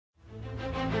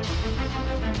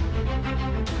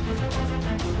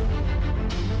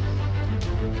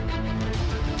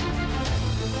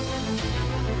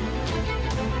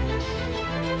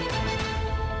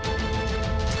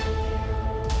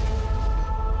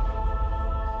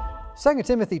2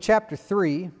 Timothy chapter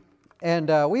 3,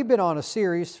 and we've been on a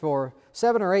series for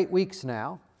 7 or 8 weeks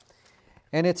now,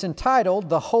 and it's entitled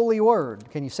The Holy Word.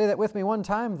 Can you say that with me one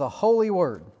time? The Holy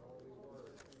Word.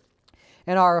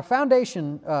 And our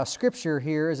foundation scripture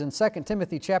here is in 2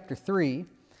 Timothy chapter 3,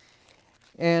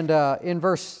 and in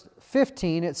verse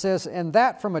 15 it says, "And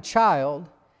that from a child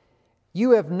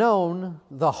you have known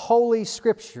the Holy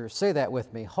Scriptures." Say that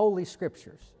with me, Holy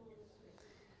Scriptures.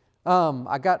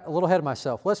 I got a little ahead of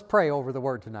myself. Let's pray over the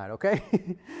Word tonight, okay?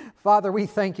 Father, we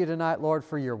thank you tonight, Lord,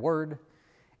 for your Word,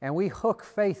 and we hook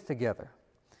faith together.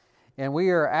 And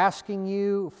we are asking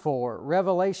you for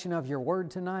revelation of your Word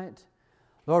tonight.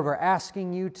 Lord, we're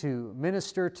asking you to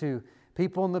minister to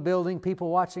people in the building,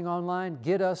 people watching online.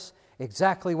 Get us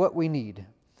exactly what we need.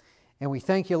 And we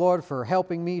thank you, Lord, for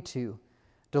helping me to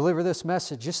deliver this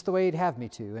message just the way you'd have me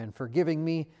to, and for giving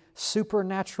me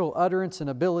supernatural utterance and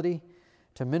ability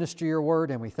to minister your word,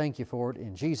 and we thank you for it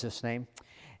in Jesus' name.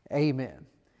 Amen.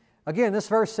 Again, this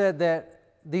verse said that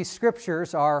these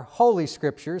scriptures are holy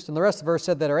scriptures, and the rest of the verse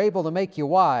said that are able to make you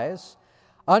wise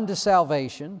unto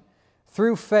salvation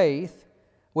through faith,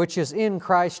 which is in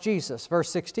Christ Jesus. Verse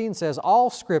 16 says, "All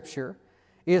Scripture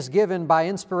is given by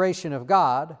inspiration of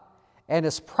God and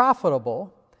is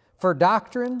profitable for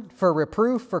doctrine, for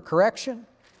reproof, for correction,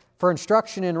 for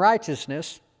instruction in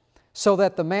righteousness, so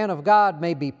that the man of God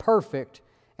may be perfect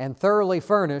and thoroughly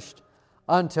furnished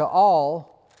unto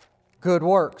all good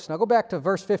works." Now go back to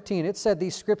verse 15. It said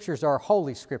these Scriptures are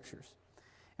holy Scriptures.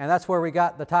 And that's where we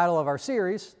got the title of our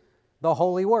series, The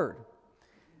Holy Word.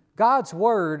 God's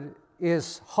Word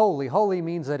is holy. Holy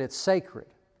means that it's sacred.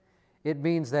 It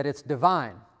means that it's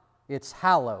divine. It's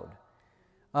hallowed.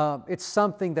 It's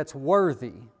something that's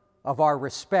worthy of our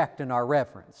respect and our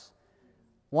reverence.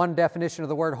 One definition of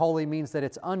the word holy means that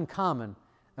it's uncommon,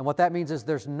 and what that means is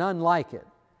there's none like it.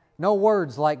 No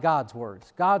words like God's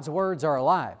words. God's words are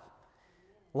alive,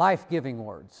 life-giving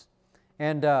words.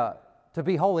 And to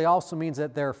be holy also means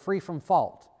that they're free from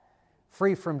fault,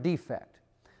 free from defect.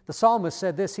 The psalmist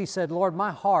said this, he said, "Lord,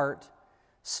 my heart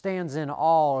stands in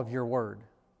awe of your word."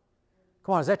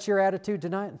 Come on, is that your attitude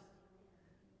tonight?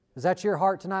 Is that your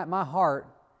heart tonight? My heart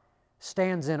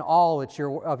stands in awe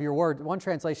of your word. One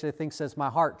translation, I think, says, "My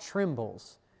heart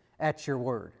trembles at your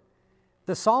word."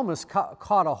 The psalmist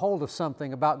caught a hold of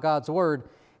something about God's word.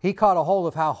 He caught a hold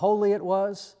of how holy it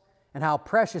was and how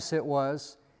precious it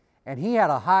was, and he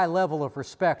had a high level of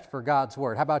respect for God's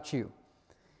word. How about you?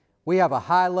 We have a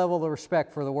high level of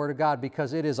respect for the word of God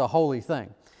because it is a holy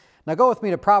thing. Now go with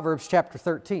me to Proverbs chapter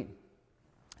 13.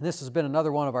 This has been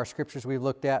another one of our scriptures we've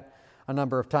looked at a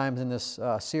number of times in this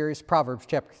series, Proverbs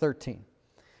chapter 13.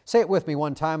 Say it with me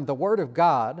one time. The Word of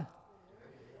God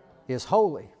is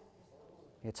holy.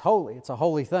 It's holy. It's a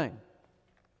holy thing.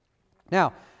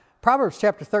 Now, Proverbs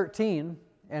chapter 13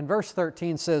 and verse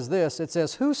 13 says this. It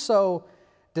says, "Whoso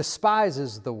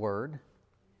despises the Word,"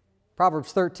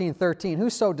 Proverbs 13:13,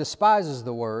 "Whoso despises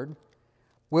the Word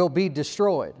will be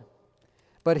destroyed.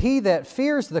 But he that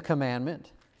fears the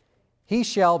commandment, he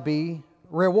shall be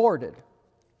rewarded."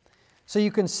 So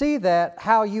you can see that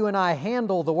how you and I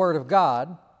handle the Word of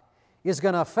God is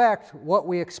going to affect what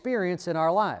we experience in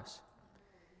our lives.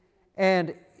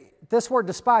 And this word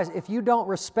despise, if you don't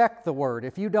respect the Word,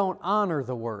 if you don't honor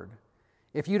the Word,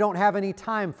 if you don't have any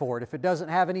time for it, if it doesn't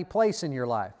have any place in your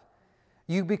life,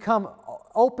 you become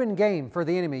open game for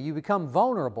the enemy. You become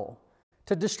vulnerable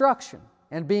to destruction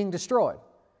and being destroyed.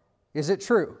 Is it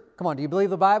true? Come on, do you believe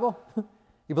the Bible?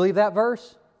 You believe that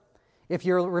verse? If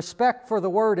your respect for the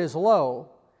Word is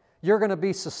low, you're going to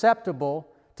be susceptible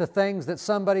to things that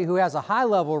somebody who has a high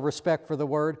level of respect for the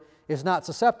Word is not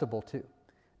susceptible to.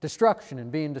 Destruction and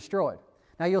being destroyed.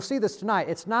 Now you'll see this tonight.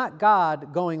 It's not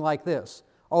God going like this.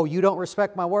 "Oh, you don't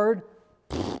respect my Word?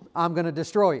 I'm going to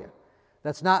destroy you."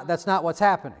 That's not what's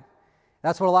happening.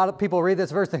 That's what a lot of people read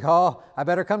this verse and think, "Oh, I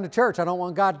better come to church. I don't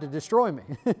want God to destroy me."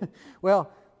 Well,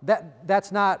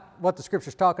 that's not what the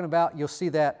Scripture's talking about. You'll see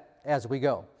that as we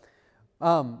go.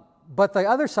 But the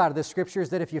other side of this Scripture is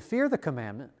that if you fear the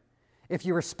commandment, if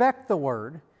you respect the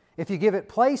Word, if you give it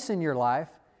place in your life,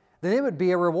 then it would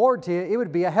be a reward to you. It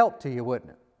would be a help to you, wouldn't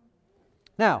it?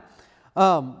 Now,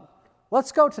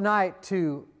 let's go tonight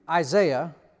to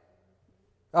Isaiah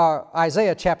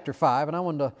chapter 5, and I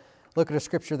wanted to look at a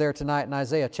Scripture there tonight in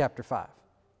Isaiah chapter 5.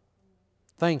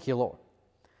 Thank you, Lord.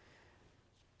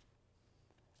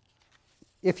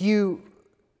 If you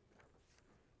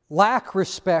lack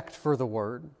respect for the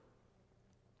Word,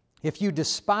 if you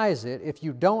despise it, if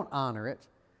you don't honor it,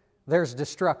 there's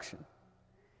destruction.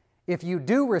 If you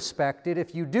do respect it,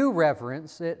 if you do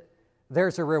reverence it,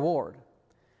 there's a reward.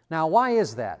 Now, why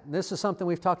is that? This is something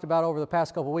we've talked about over the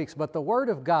past couple of weeks, but the Word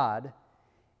of God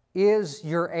is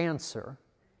your answer.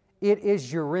 It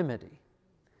is your remedy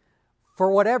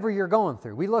for whatever you're going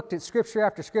through. We looked at Scripture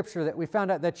after Scripture that we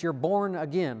found out that you're born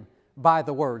again by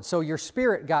the Word. So your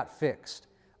spirit got fixed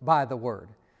by the Word.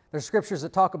 There's Scriptures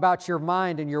that talk about your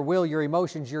mind and your will, your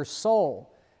emotions, your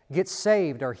soul gets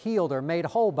saved or healed or made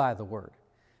whole by the Word.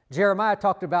 Jeremiah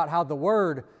talked about how the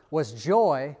Word was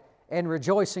joy and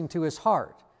rejoicing to his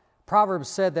heart. Proverbs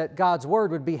said that God's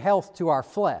Word would be health to our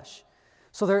flesh.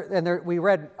 So we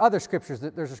read other Scriptures.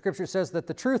 There's a Scripture that says that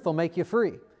the truth will make you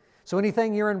free. So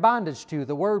anything you're in bondage to,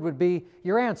 the Word would be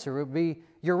your answer. It would be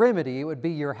your remedy. It would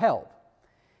be your help.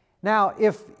 Now,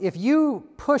 if you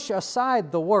push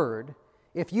aside the Word,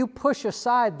 if you push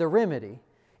aside the remedy,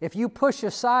 if you push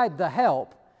aside the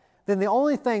help, then the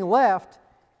only thing left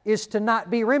is to not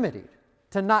be remedied,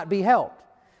 to not be helped.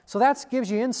 So that gives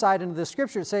you insight into the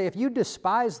Scripture to say if you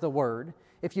despise the Word,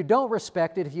 if you don't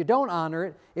respect it, if you don't honor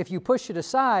it, if you push it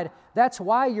aside, that's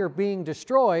why you're being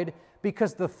destroyed,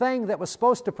 because the thing that was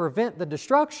supposed to prevent the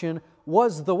destruction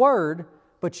was the Word,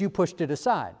 but you pushed it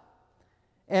aside.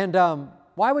 And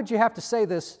why would you have to say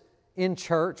this in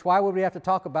church? Why would we have to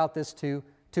talk about this to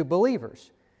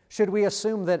believers? Should we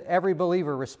assume that every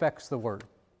believer respects the Word?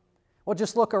 Well,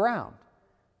 just look around.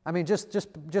 I mean, just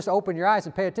open your eyes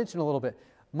and pay attention a little bit.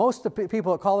 Most of the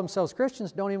people that call themselves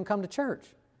Christians don't even come to church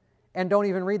and don't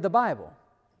even read the Bible.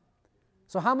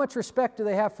 So how much respect do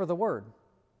they have for the Word?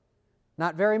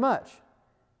 Not very much.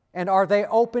 And are they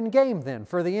open game then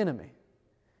for the enemy?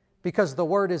 Because the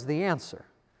Word is the answer.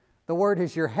 The Word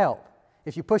is your help.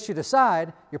 If you push it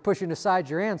aside, you're pushing aside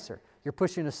your answer. You're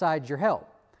pushing aside your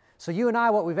help. So you and I,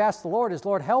 what we've asked the Lord is,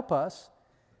 Lord, help us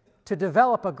to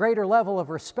develop a greater level of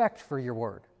respect for your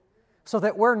Word so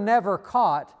that we're never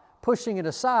caught pushing it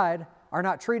aside or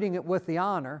not treating it with the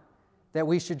honor that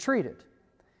we should treat it.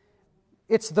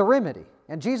 It's the remedy.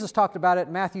 And Jesus talked about it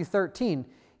in Matthew 13.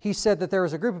 He said that there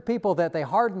was a group of people that they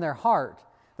hardened their heart,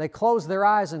 they closed their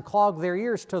eyes and clogged their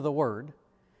ears to the Word,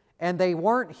 and they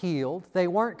weren't healed, they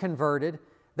weren't converted,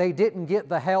 they didn't get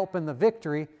the help and the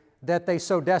victory that they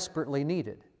so desperately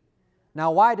needed. Now,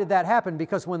 why did that happen?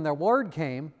 Because when the Word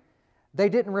came, they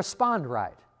didn't respond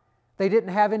right. They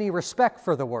didn't have any respect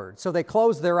for the Word. So they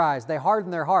closed their eyes, they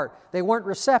hardened their heart, they weren't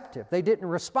receptive, they didn't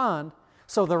respond.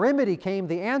 So the remedy came,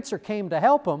 the answer came to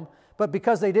help them, but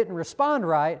because they didn't respond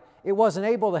right, it wasn't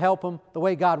able to help them the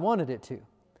way God wanted it to.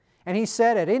 And He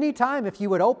said at any time, if you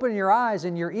would open your eyes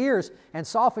and your ears and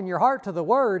soften your heart to the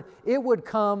Word, it would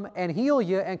come and heal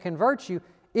you and convert you.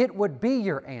 It would be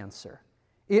your answer.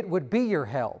 It would be your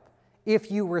help if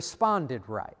you responded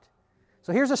right.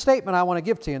 So here's a statement I want to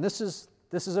give to you, and this is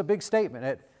a big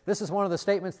statement. This is one of the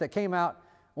statements that came out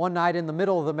one night in the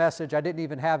middle of the message. I didn't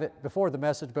even have it before the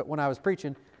message, but when I was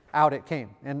preaching, out it came.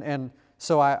 And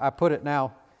so I put it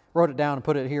now, wrote it down and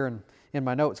put it here in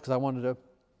my notes because I wanted to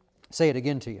say it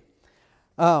again to you.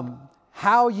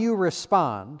 How you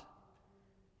respond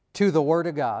to the Word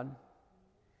of God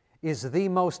is the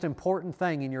most important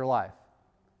thing in your life.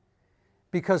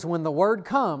 Because when the Word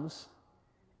comes,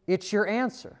 it's your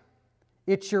answer.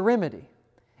 It's your remedy.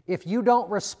 If you don't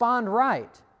respond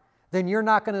right, then you're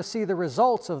not going to see the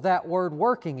results of that Word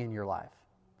working in your life.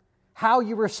 How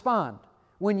you respond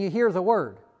when you hear the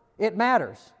Word, it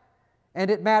matters. And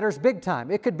it matters big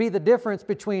time. It could be the difference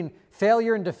between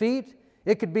failure and defeat.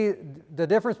 It could be the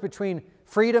difference between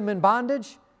freedom and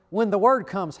bondage. When the Word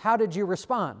comes, how did you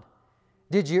respond?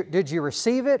 Did you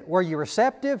receive it? Were you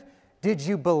receptive? Did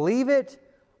you believe it?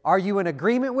 Are you in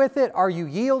agreement with it? Are you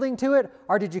yielding to it?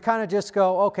 Or did you kind of just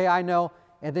go, okay, I know,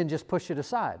 and then just push it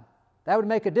aside? That would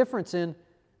make a difference in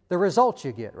the results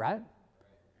you get, right?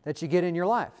 That you get in your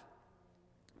life.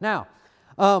 Now,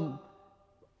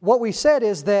 what we said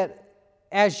is that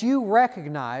as you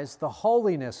recognize the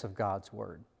holiness of God's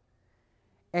Word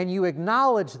and you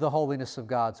acknowledge the holiness of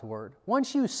God's Word,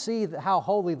 once you see how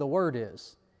holy the Word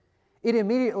is, it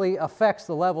immediately affects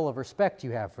the level of respect you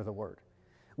have for the Word.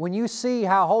 When you see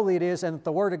how holy it is and that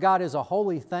the Word of God is a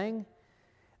holy thing,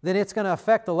 then it's going to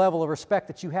affect the level of respect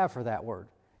that you have for that Word.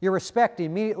 Your respect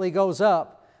immediately goes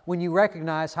up when you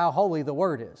recognize how holy the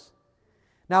Word is.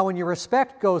 Now, when your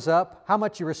respect goes up, how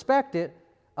much you respect it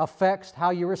affects how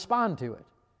you respond to it.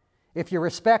 If your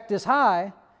respect is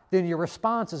high, then your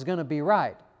response is going to be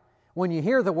right. When you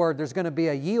hear the Word, there's going to be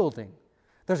a yielding.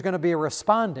 There's going to be a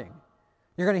responding.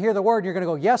 You're going to hear the Word and you're going to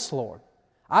go, yes, Lord,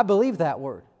 I believe that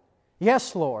Word.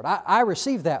 Yes, Lord, I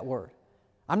receive that Word.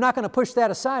 I'm not going to push that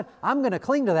aside. I'm going to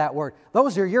cling to that Word.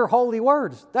 Those are your holy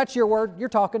words. That's your Word. You're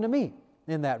talking to me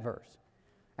in that verse.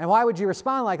 And why would you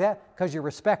respond like that? Because your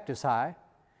respect is high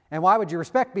And why would you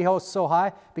respect me so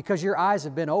high? Because your eyes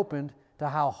have been opened to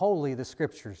how holy the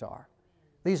Scriptures are.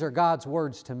 These are God's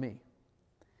words to me.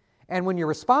 And when your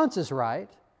response is right,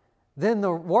 then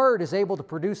the Word is able to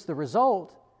produce the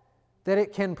result that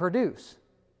it can produce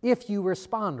if you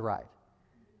respond right.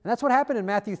 And that's what happened in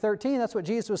Matthew 13. That's what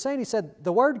Jesus was saying. He said,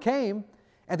 the Word came,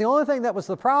 and the only thing that was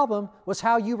the problem was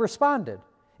how you responded.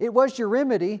 It was your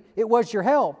remedy. It was your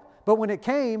help. But when it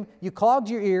came, you clogged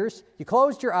your ears, you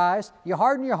closed your eyes, you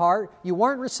hardened your heart, you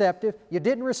weren't receptive, you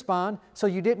didn't respond, so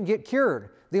you didn't get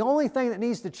cured. The only thing that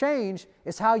needs to change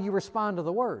is how you respond to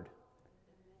the Word.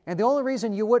 And the only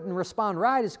reason you wouldn't respond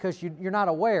right is because you're not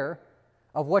aware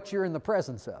of what you're in the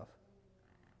presence of.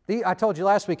 I told you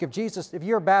last week, if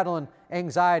you're battling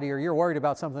anxiety or you're worried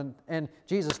about something, and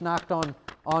Jesus knocked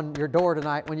on your door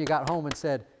tonight when you got home and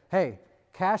said, hey,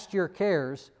 cast your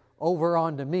cares over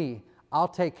onto me, I'll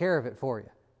take care of it for you.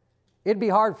 It'd be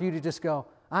hard for you to just go,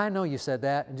 I know you said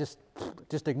that, and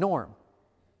just ignore him.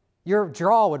 Your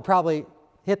jaw would probably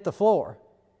hit the floor.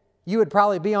 You would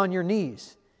probably be on your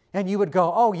knees. And you would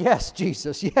go, oh, yes,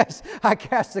 Jesus, yes, I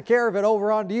cast the care of it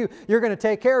over onto you. You're going to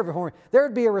take care of it for me. There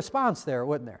would be a response there,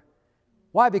 wouldn't there?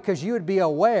 Why? Because you would be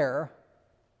aware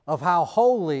of how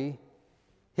holy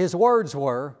His words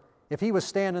were if He was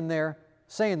standing there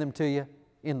saying them to you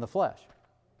in the flesh.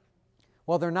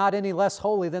 Well, they're not any less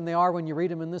holy than they are when you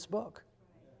read them in this book.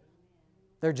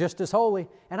 They're just as holy.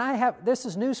 And this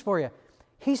is news for you.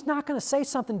 He's not going to say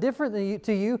something different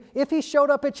to you if He showed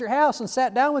up at your house and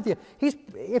sat down with you.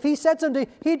 If He said something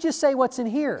to you, He'd just say what's in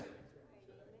here.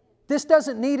 This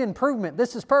doesn't need improvement.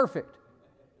 This is perfect.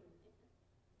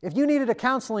 If you needed a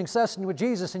counseling session with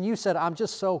Jesus and you said, I'm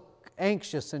just so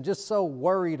anxious and just so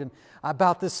worried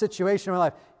about this situation in my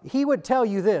life, He would tell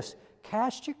you this,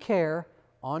 cast your care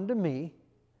onto me,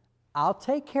 I'll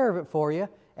take care of it for you,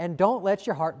 and don't let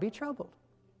your heart be troubled.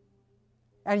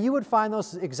 And you would find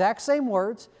those exact same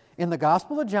words in the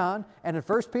Gospel of John and in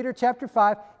 1 Peter chapter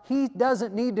 5. He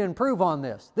doesn't need to improve on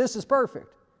this. This is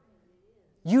perfect.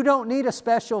 You don't need a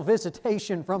special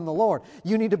visitation from the Lord.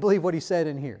 You need to believe what He said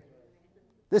in here.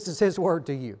 This is His word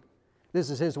to you.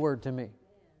 This is His word to me.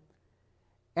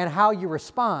 And how you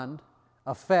respond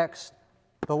affects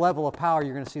the level of power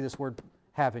you're going to see this word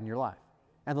have in your life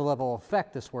and the level of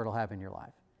effect this word will have in your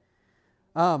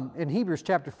life. In Hebrews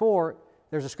chapter 4,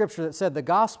 there's a scripture that said the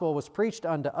gospel was preached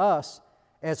unto us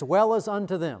as well as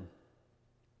unto them.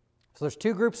 So there's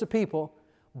two groups of people.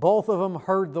 Both of them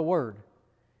heard the word.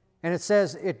 And it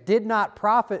says it didn't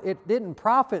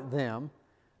profit them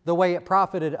the way it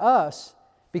profited us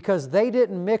because they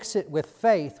didn't mix it with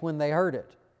faith when they heard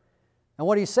it. And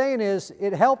what he's saying is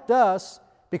it helped us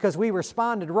because we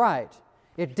responded right.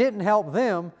 It didn't help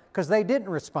them because they didn't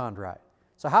respond right.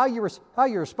 So how you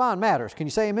respond matters. Can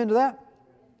you say amen to that?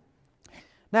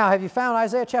 Now, have you found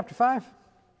Isaiah chapter 5?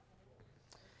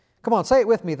 Come on, say it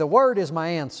with me. The Word is my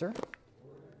answer.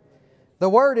 The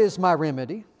Word is my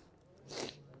remedy.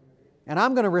 And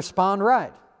I'm going to respond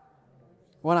right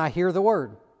when I hear the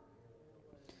Word.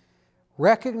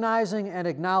 Recognizing and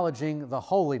acknowledging the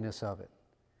holiness of it.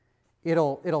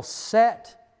 It'll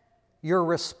set your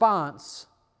response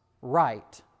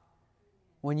right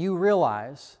when you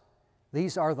realize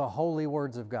these are the holy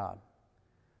words of God.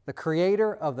 The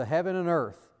Creator of the heaven and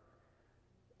earth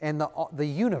and the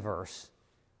universe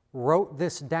wrote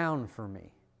this down for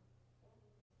me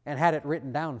and had it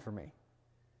written down for me.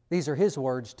 These are His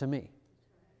words to me.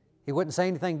 He wouldn't say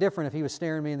anything different if He was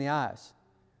staring me in the eyes.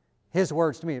 His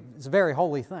words to me. It's a very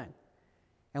holy thing.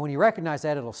 And when you recognize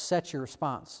that, it'll set your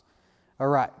response. All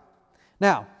right.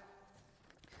 Now,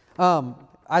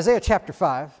 Isaiah chapter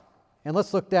 5, and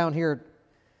let's look down here.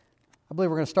 I believe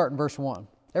we're going to start in verse 1.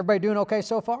 Everybody doing okay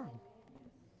so far?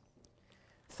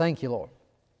 Thank you, Lord.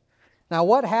 Now,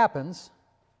 what happens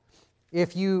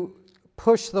if you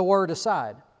push the word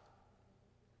aside?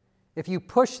 If you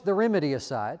push the remedy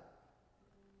aside,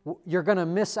 you're going to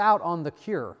miss out on the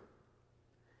cure.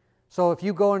 So if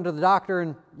you go into the doctor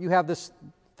and you have this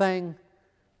thing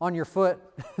on your foot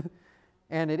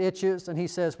and it itches, and he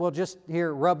says, well, just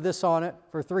here, rub this on it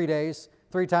for 3 days,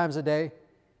 3 times a day,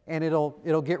 and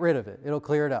it'll get rid of it. It'll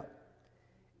clear it up.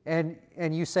 And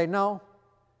you say, no,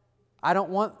 I don't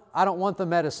want the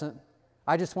medicine.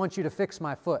 I just want you to fix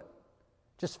my foot.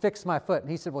 Just fix my foot. And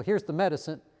he said, well, here's the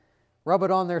medicine. Rub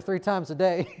it on there 3 times a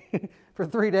day for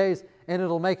 3 days, and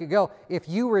it'll make it go. If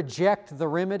you reject the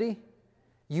remedy,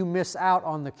 you miss out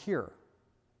on the cure.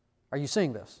 Are you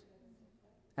seeing this?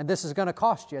 And this is going to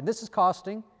cost you. And this is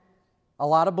costing a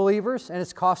lot of believers, and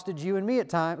it's cost you and me at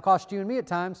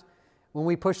times when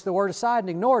we pushed the word aside and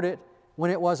ignored it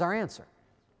when it was our answer.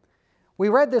 We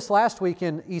read this last week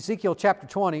in Ezekiel chapter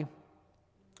 20,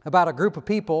 about a group of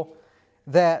people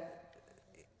that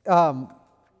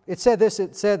it said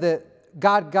that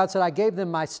God said, I gave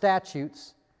them my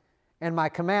statutes and my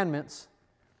commandments,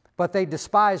 but they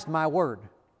despised my word.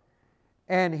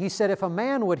 And He said, if a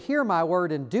man would hear my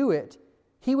word and do it,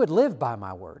 he would live by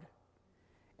my word.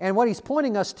 And what He's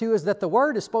pointing us to is that the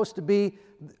word is supposed to be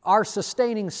our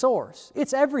sustaining source.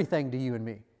 It's everything to you and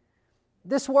me.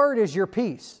 This word is your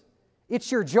peace.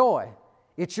 It's your joy.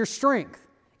 It's your strength.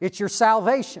 It's your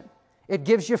salvation. It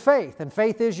gives you faith, and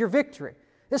faith is your victory.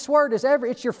 This word is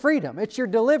it's your freedom. It's your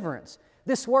deliverance.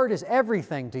 This word is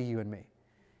everything to you and me.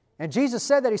 And Jesus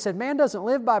said that. He said, man doesn't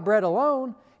live by bread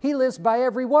alone. He lives by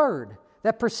every word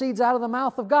that proceeds out of the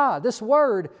mouth of God. This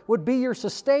word would be your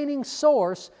sustaining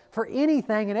source for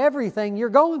anything and everything you're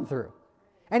going through.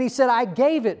 And He said, I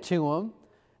gave it to them.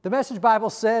 The Message Bible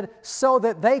said, so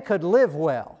that they could live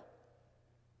well.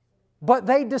 But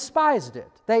they despised it.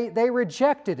 They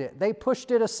rejected it. They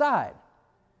pushed it aside.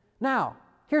 Now,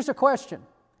 here's a question.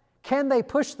 Can they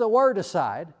push the word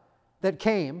aside that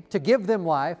came to give them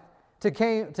life,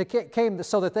 came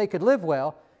so that they could live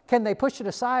well? Can they push it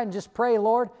aside and just pray,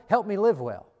 Lord, help me live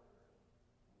well?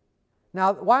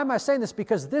 Now, why am I saying this?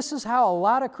 Because this is how a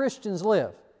lot of Christians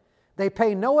live. They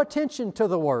pay no attention to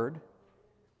the word,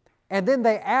 and then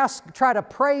they try to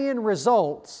pray in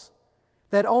results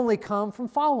that only come from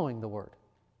following the word.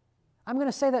 I'm going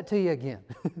to say that to you again.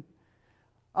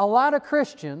 A lot of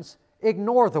Christians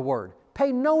ignore the word,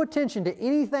 pay no attention to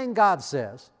anything God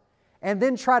says, and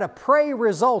then try to pray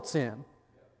results in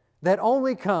that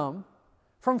only come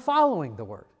from following the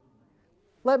word.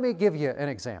 Let me give you an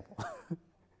example.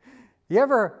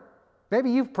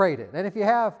 Maybe you've prayed it, and if you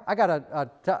have, I got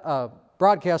a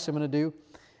broadcast I'm going to do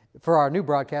for our new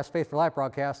broadcast, Faith for Life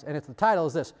broadcast, and the title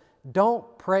is this: Don't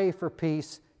pray for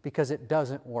peace because it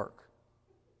doesn't work.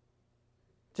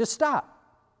 Just stop,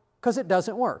 because it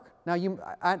doesn't work. Now,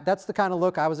 that's the kind of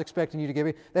look I was expecting you to give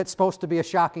me. That's supposed to be a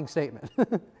shocking statement.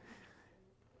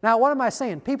 Now, what am I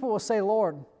saying? People will say,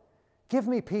 Lord, give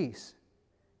me peace.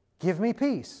 Give me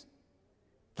peace.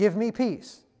 Give me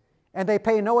peace. And they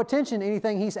pay no attention to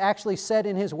anything He's actually said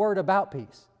in His Word about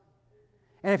peace.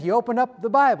 And if you open up the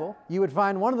Bible, you would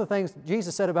find one of the things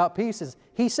Jesus said about peace is,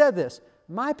 He said this,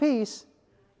 my peace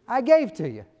I gave to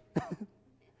you.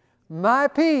 My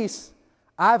peace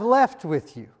I've left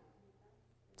with you.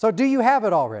 So do you have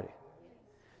it already?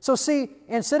 So see,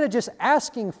 instead of just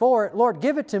asking for it, Lord,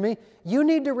 give it to me, you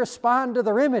need to respond to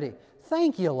the remedy.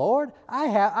 Thank you, Lord.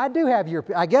 I do have your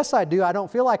peace. I guess I do. I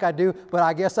don't feel like I do, but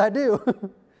I guess I do.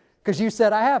 Because you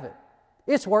said I have it.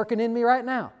 It's working in me right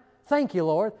now. Thank you,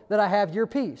 Lord, that I have your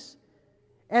peace.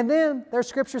 And then there's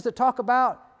scriptures that talk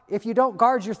about if you don't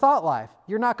guard your thought life,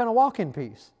 you're not going to walk in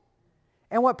peace.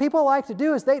 And what people like to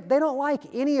do is they don't like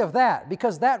any of that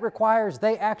because that requires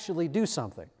they actually do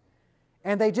something.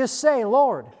 And they just say,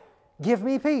 Lord, give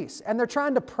me peace. And they're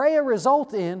trying to pray a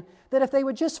result in that if they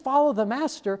would just follow the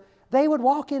Master, they would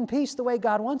walk in peace the way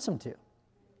God wants them to.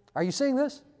 Are you seeing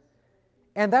this?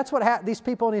 And that's what these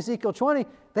people in Ezekiel 20,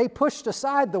 they pushed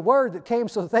aside the word that came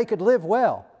so that they could live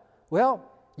well. Well,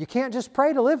 you can't just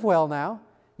pray to live well now.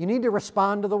 You need to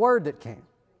respond to the word that came.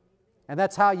 And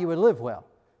that's how you would live well.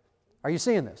 Are you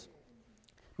seeing this?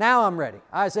 Now I'm ready.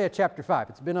 Isaiah chapter 5.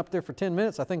 It's been up there for 10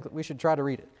 minutes. I think that we should try to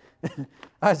read it.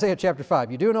 Isaiah chapter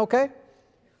 5. You doing okay?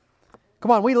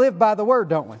 Come on, we live by the word,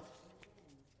 don't we?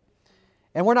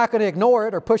 And we're not going to ignore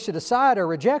it or push it aside or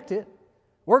reject it.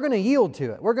 We're going to yield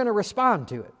to it. We're going to respond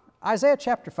to it. Isaiah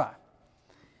chapter 5.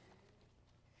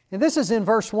 And this is in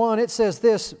verse 1. It says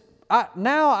this,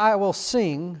 Now I will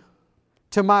sing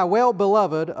to my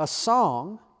well-beloved a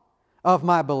song of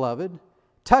my beloved,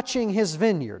 touching His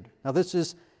vineyard. Now this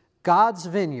is God's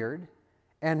vineyard,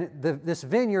 and this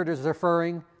vineyard is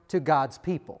referring to God's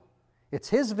people. It's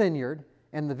His vineyard,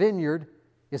 and the vineyard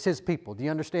is His people. Do you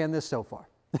understand this so far?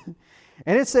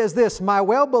 And it says this, My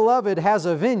well-beloved has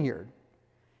a vineyard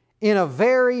in a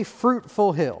very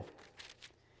fruitful hill,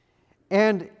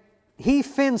 and He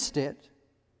fenced it,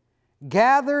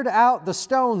 gathered out the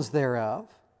stones thereof,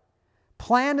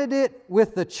 planted it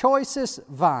with the choicest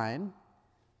vine,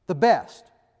 the best,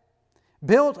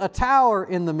 built a tower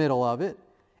in the middle of it,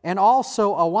 and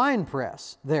also a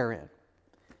winepress therein.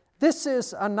 This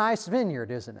is a nice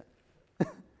vineyard, isn't it?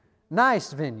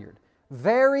 Nice vineyard.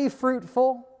 Very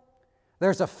fruitful.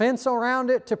 There's a fence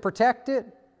around it to protect it.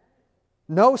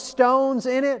 No stones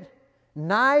in it.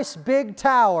 Nice big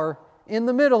tower in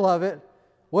the middle of it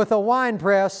with a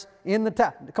winepress in the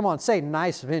tower. Come on, say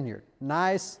nice vineyard.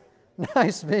 Nice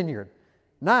vineyard.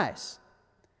 Nice.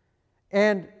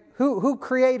 And who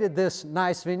created this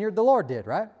nice vineyard? The Lord did,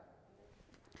 right?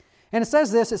 And it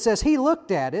says this, it says, He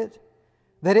looked at it,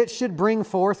 that it should bring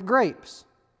forth grapes.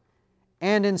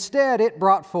 And instead it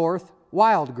brought forth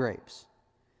wild grapes.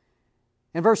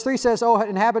 And verse 3 says, O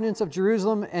inhabitants of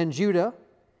Jerusalem and Judah,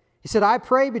 he said, I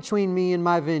pray between me and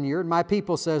my vineyard, my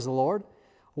people, says the Lord.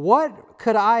 What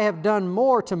could I have done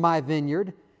more to my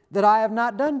vineyard that I have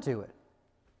not done to it?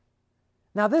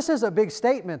 Now this is a big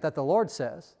statement that the Lord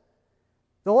says.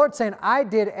 The Lord's saying, I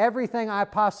did everything I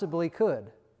possibly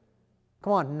could.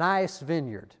 Come on, nice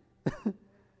vineyard.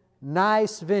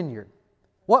 Nice vineyard.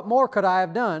 What more could I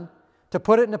have done to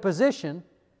put it in a position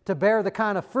to bear the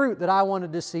kind of fruit that I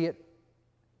wanted to see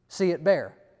it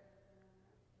bear?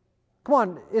 Come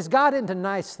on, is God into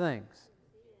nice things?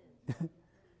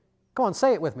 Come on,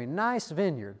 say it with me. Nice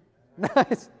vineyard.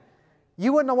 Nice.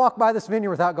 You wouldn't have walked by this vineyard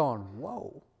without going,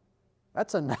 whoa,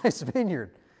 that's a nice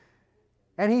vineyard.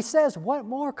 And he says, what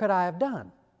more could I have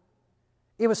done?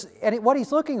 What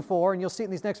he's looking for, and you'll see it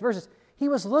in these next verses, he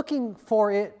was looking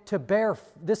for it to bear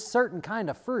this certain kind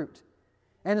of fruit.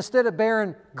 And instead of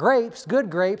bearing grapes, good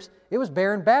grapes, it was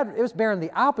bearing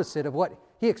the opposite of what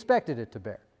he expected it to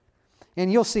bear.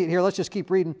 And you'll see it here. Let's just keep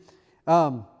reading.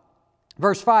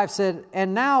 Verse 5 said,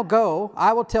 And now go,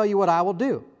 I will tell you what I will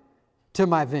do to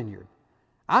my vineyard.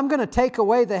 I'm going to take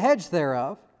away the hedge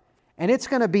thereof, and it's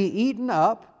going to be eaten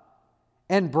up,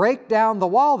 and break down the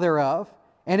wall thereof,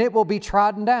 and it will be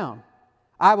trodden down.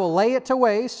 I will lay it to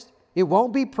waste. It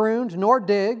won't be pruned nor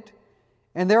digged,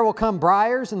 and there will come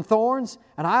briars and thorns,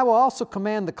 and I will also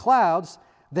command the clouds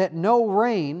that no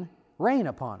rain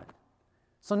upon it.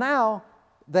 So now,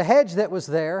 the hedge that was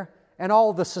there, and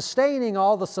all the sustaining,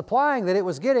 all the supplying that it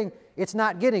was getting, it's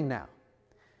not getting now.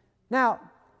 Now,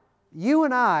 you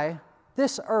and I,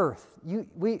 this earth,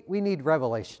 we need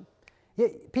revelation.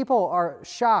 People are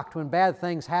shocked when bad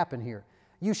things happen here.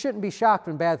 You shouldn't be shocked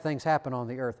when bad things happen on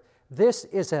the earth. This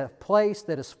is a place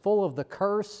that is full of the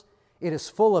curse. It is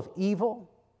full of evil.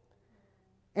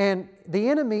 And the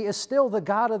enemy is still the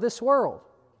god of this world.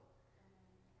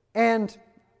 And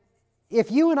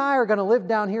if you and I are going to live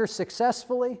down here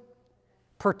successfully,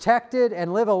 protected,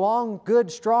 and live a long,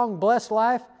 good, strong, blessed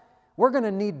life, we're going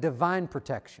to need divine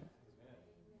protection.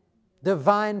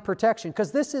 Divine protection.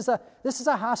 Because this is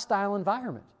a hostile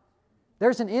environment.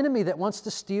 There's an enemy that wants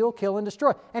to steal, kill, and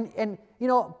destroy. And you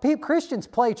know, Christians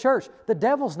play church. The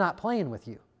devil's not playing with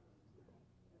you.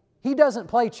 He doesn't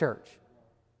play church.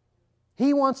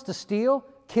 He wants to steal,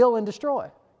 kill, and destroy.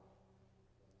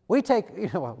 We take,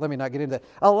 let me not get into that.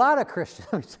 A lot of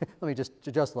Christians, let me just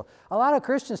adjust a little. A lot of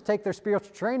Christians take their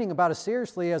spiritual training about as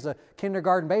seriously as a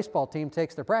kindergarten baseball team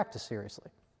takes their practice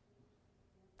seriously.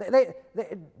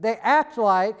 They act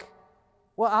like,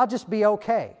 well, I'll just be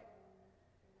okay.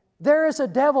 There is a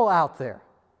devil out there.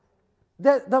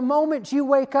 The moment you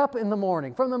wake up in the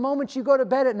morning, from the moment you go to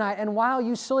bed at night, and while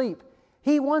you sleep,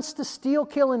 he wants to steal,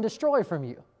 kill, and destroy from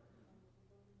you.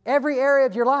 Every area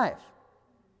of your life.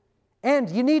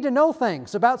 And you need to know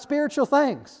things about spiritual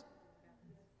things.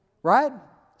 Right?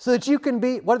 So that you can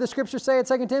be, what did the Scriptures say in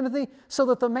 2 Timothy? So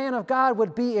that the man of God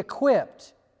would be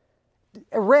equipped,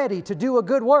 ready to do a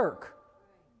good work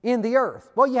in the earth.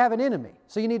 Well, you have an enemy,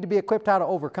 so you need to be equipped how to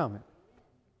overcome it.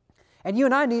 And you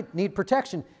and I need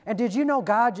protection. And did you know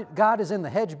God is in the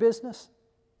hedge business?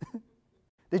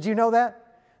 Did you know that?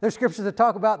 There's scriptures that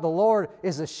talk about the Lord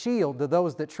is a shield to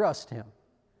those that trust Him.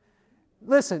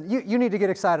 Listen, you need to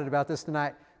get excited about this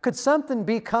tonight. Could something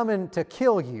be coming to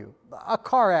kill you? A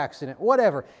car accident,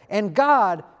 whatever. And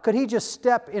God, could He just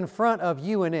step in front of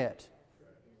you and it?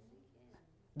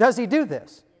 Does He do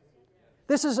this?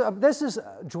 This is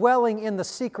dwelling in the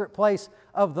secret place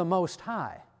of the Most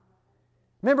High.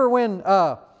 Remember when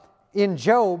in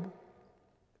Job,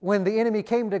 when the enemy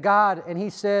came to God and he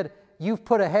said, you've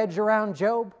put a hedge around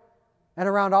Job and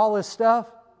around all his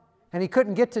stuff, and he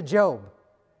couldn't get to Job.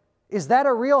 Is that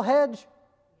a real hedge?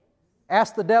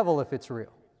 Ask the devil if it's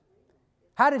real.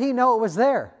 How did he know it was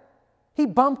there? He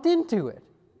bumped into it.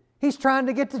 He's trying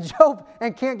to get to Job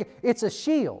and can't get. It's a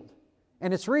shield,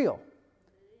 and it's real.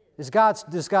 Does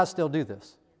God still do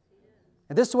this?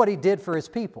 And this is what He did for His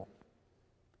people.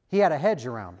 He had a hedge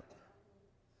around it.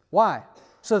 Why?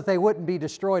 So that they wouldn't be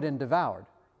destroyed and devoured.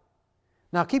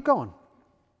 Now keep going.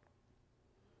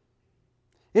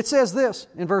 It says this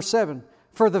in verse 7,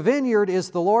 For the vineyard is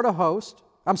the Lord of hosts.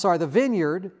 The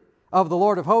vineyard of the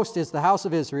Lord of hosts is the house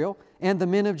of Israel, and the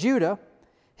men of Judah,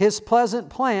 His pleasant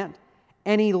plant.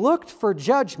 And He looked for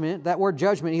judgment, that word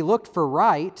judgment, He looked for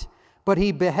right, but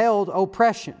He beheld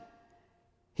oppression.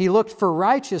 He looked for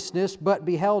righteousness, but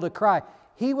beheld a cry.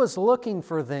 He was looking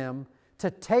for them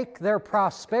to take their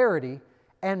prosperity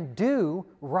and do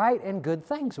right and good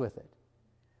things with it.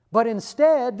 But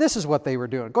instead, this is what they were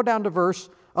doing. Go down to verse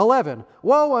 11,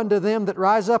 woe unto them that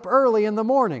rise up early in the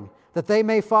morning, that they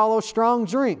may follow strong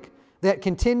drink, that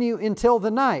continue until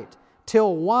the night,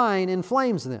 till wine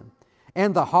inflames them.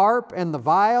 And the harp, and the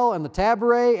viol, and the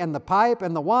tabret, and the pipe,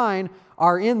 and the wine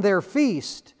are in their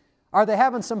feast. Are they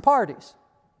having some parties?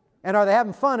 And are they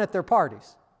having fun at their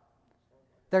parties?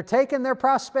 They're taking their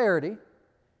prosperity,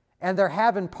 and they're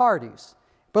having parties.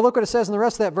 But look what it says in the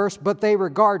rest of that verse, but they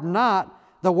regard not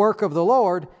the work of the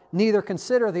Lord, neither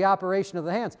consider the operation of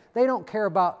the hands. They don't care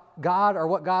about God or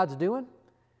what God's doing.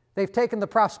 They've taken the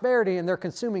prosperity and they're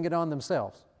consuming it on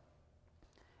themselves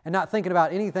and not thinking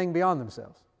about anything beyond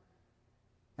themselves.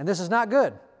 And this is not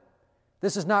good.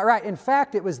 This is not right. In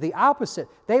fact, it was the opposite.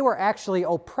 They were actually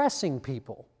oppressing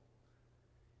people.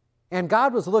 And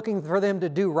God was looking for them to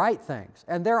do right things.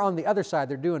 And they're on the other side.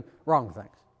 They're doing wrong things.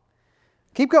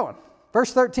 Keep going.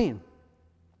 Verse 13.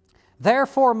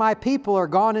 Therefore my people are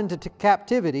gone into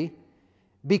captivity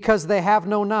because they have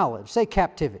no knowledge. Say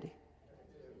captivity.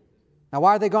 Now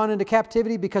why are they gone into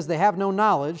captivity? Because they have no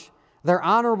knowledge. Their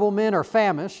honorable men are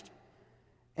famished,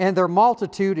 and their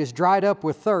multitude is dried up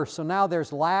with thirst. So now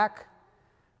there's lack.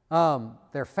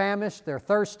 They're famished. They're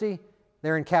thirsty.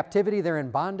 They're in captivity. They're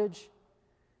in bondage.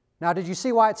 Now did you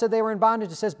see why it said they were in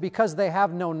bondage? It says because they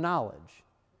have no knowledge.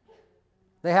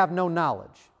 They have no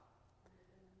knowledge.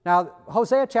 Now,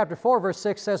 Hosea chapter 4, verse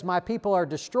 6 says, my people are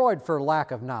destroyed for lack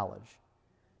of knowledge.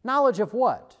 Knowledge of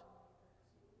what?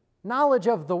 Knowledge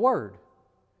of the Word.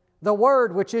 The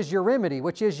Word, which is your remedy,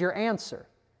 which is your answer.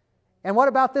 And what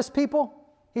about this people?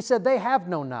 He said they have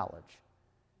no knowledge.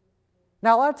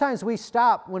 Now, a lot of times we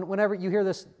stop whenever you hear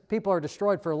this, people are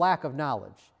destroyed for lack of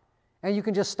knowledge. And you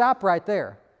can just stop right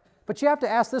there. But you have to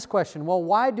ask this question, well,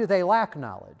 why do they lack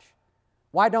knowledge?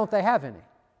 Why don't they have any?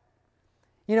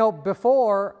 You know,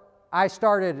 before I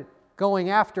started going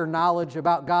after knowledge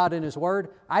about God and His Word,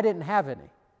 I didn't have any.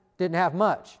 Didn't have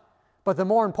much. But the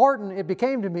more important it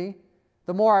became to me,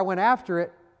 the more I went after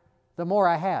it, the more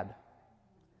I had.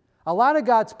 A lot of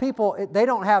God's people, they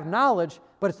don't have knowledge,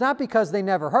 but it's not because they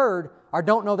never heard or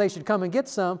don't know they should come and get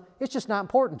some. It's just not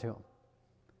important to them.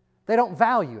 They don't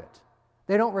value it.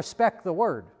 They don't respect the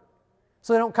Word.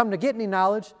 So they don't come to get any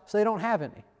knowledge, so they don't have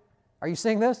any. Are you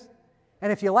seeing this?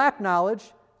 And if you lack knowledge,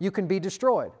 you can be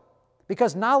destroyed.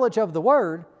 Because knowledge of the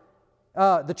Word,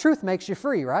 the truth makes you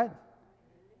free, right?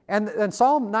 And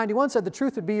Psalm 91 said the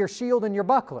truth would be your shield and your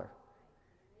buckler.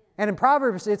 And in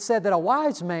Proverbs it said that a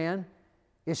wise man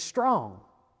is strong.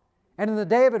 And in the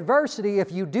day of adversity,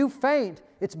 if you do faint,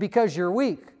 it's because you're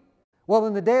weak. Well,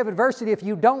 in the day of adversity, if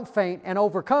you don't faint and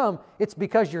overcome, it's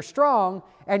because you're strong,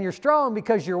 and you're strong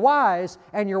because you're wise,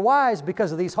 and you're wise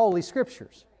because of these holy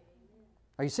Scriptures.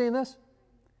 Are you seeing this?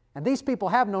 And these people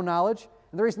have no knowledge,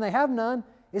 and the reason they have none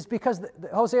is because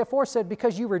Hosea 4 said,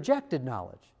 because you rejected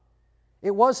knowledge.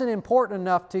 It wasn't important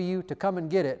enough to you to come and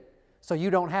get it, so you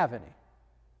don't have any.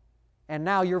 And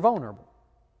now you're vulnerable.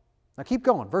 Now keep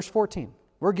going, verse 14.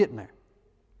 We're getting there.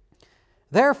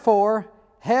 Therefore,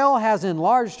 hell has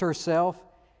enlarged herself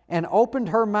and opened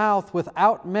her mouth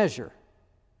without measure.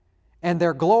 And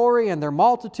their glory and their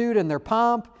multitude and their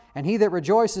pomp, and he that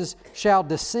rejoices shall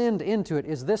descend into it.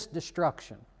 Is this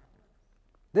destruction?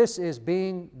 This is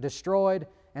being destroyed,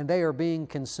 and they are being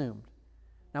consumed.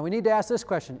 Now we need to ask this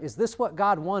question. Is this what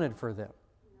God wanted for them?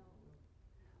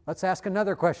 Let's ask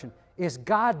another question. Is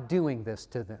God doing this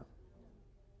to them?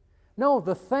 No,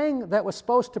 the thing that was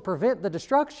supposed to prevent the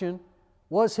destruction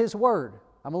was His Word.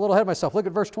 I'm a little ahead of myself. Look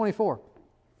at verse 24.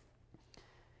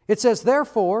 It says,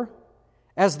 therefore,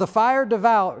 as the fire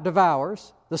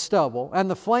devours the stubble, and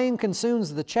the flame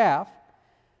consumes the chaff,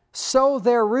 so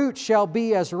their root shall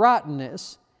be as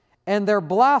rottenness, and their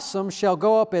blossom shall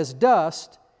go up as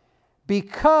dust,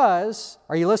 because,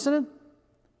 are you listening?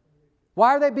 Why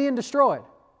are they being destroyed?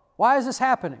 Why is this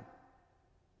happening?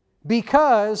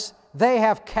 Because they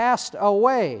have cast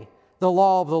away the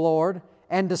law of the Lord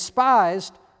and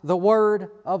despised the word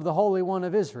of the Holy One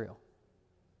of Israel.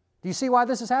 Do you see why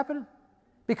this is happening?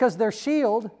 Because their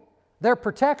shield, their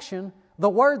protection, the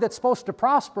word that's supposed to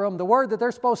prosper them, the word that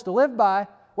they're supposed to live by,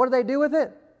 what do they do with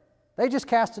it? They just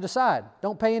cast it aside.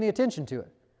 Don't pay any attention to it.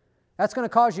 That's going to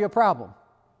cause you a problem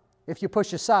if you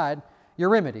push aside your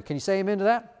remedy. Can you say amen to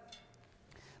that?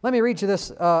 Let me read you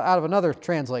this out of another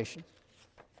translation.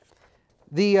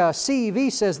 The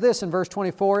CEV says this in verse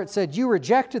 24. It said, you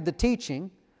rejected the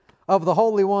teaching of the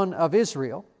Holy One of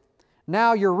Israel.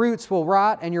 Now your roots will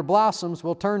rot and your blossoms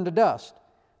will turn to dust.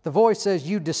 The voice says,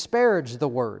 you disparaged the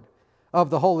word of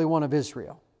the Holy One of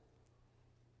Israel.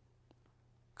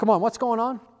 Come on, what's going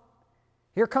on?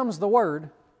 Here comes the word,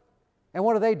 and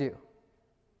what do?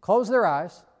 Close their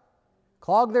eyes,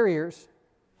 clog their ears,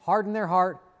 harden their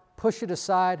heart, push it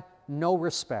aside, no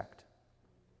respect.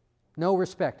 No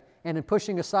respect. And in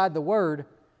pushing aside the Word,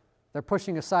 they're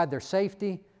pushing aside their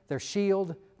safety, their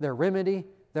shield, their remedy,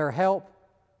 their help.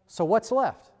 So what's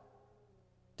left?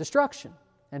 Destruction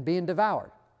and being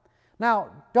devoured.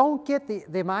 Now, don't get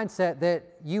the mindset that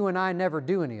you and I never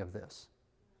do any of this.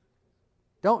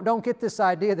 Don't get this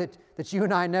idea that you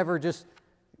and I never just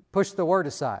push the Word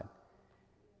aside.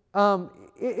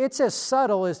 It's as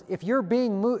subtle as if you're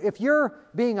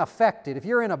being affected, if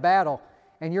you're in a battle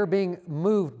and you're being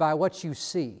moved by what you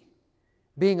see,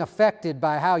 being affected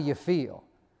by how you feel.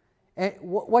 And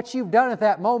what you've done at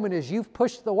that moment is you've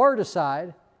pushed the Word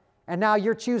aside, and now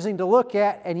you're choosing to look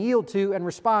at and yield to and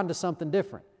respond to something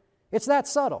different. It's that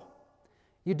subtle.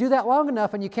 You do that long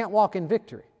enough and you can't walk in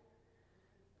victory.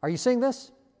 Are you seeing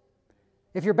this?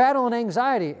 If you're battling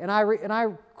anxiety, and I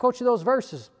quote you those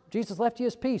verses, Jesus left you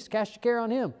His peace, cast your care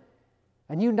on Him,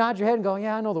 and you nod your head and go,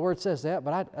 yeah, I know the Word says that,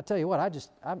 but I tell you what,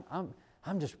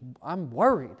 I'm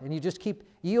worried, and you just keep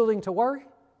yielding to worry,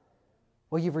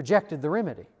 well, you've rejected the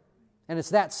remedy. And it's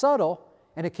that subtle,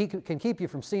 and it can keep you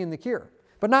from seeing the cure.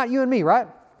 But not you and me, right?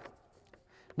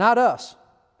 Not us.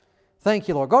 Thank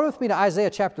you, Lord. Go with me to Isaiah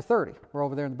chapter 30. We're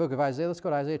over there in the book of Isaiah. Let's go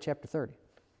to Isaiah chapter 30.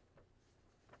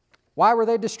 Why were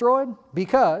they destroyed?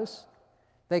 Because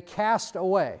they cast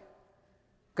away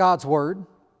God's Word.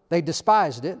 They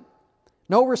despised it.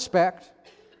 No respect.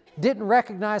 Didn't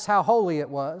recognize how holy it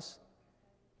was.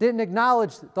 Didn't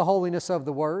acknowledge the holiness of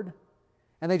the Word.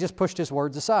 And they just pushed His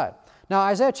words aside. Now,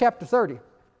 Isaiah chapter 30.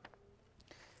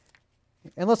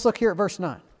 And let's look here at verse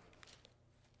 9.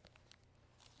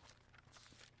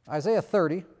 Isaiah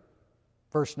 30,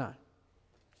 verse 9.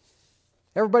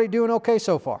 Everybody doing okay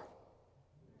so far?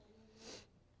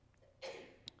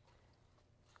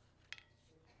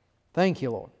 Thank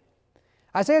you, Lord.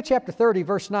 Isaiah chapter 30,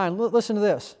 verse 9. Listen to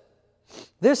this.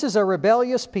 This is a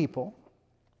rebellious people,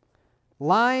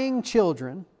 lying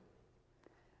children,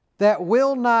 that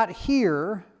will not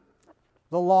hear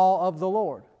the law of the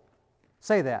Lord.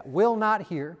 Say that. Will not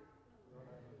hear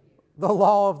the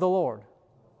law of the Lord.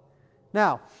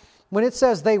 Now, when it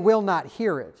says they will not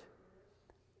hear it,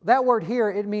 that word hear,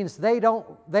 it means they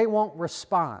won't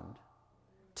respond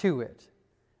to it.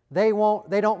 They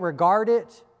don't regard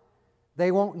it.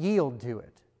 They won't yield to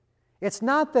it. It's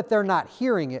not that they're not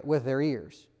hearing it with their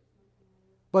ears,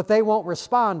 but they won't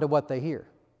respond to what they hear.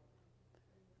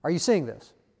 Are you seeing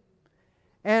this?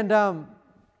 And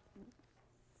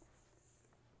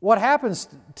what happens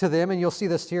to them, and you'll see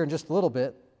this here in just a little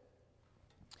bit,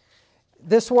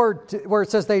 this word where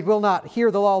it says they will not hear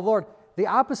the law of the Lord, the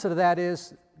opposite of that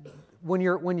is when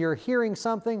you're hearing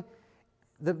something,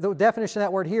 the definition of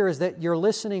that word here is that you're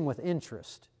listening with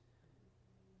interest.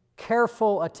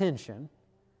 Careful attention.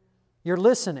 You're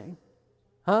listening.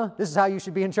 This is how you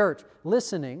should be in church.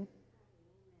 Listening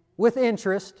with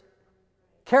interest,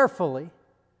 carefully,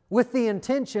 with the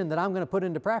intention that I'm going to put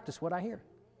into practice what I hear.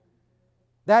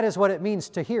 That is what it means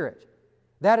to hear it.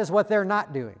 That is what they're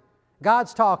not doing.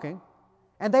 God's talking,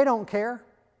 and they don't care.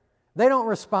 They don't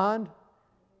respond.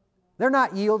 They're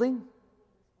not yielding.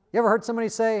 You ever heard somebody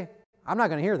say, I'm not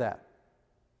going to hear that.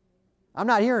 I'm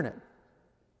not hearing it.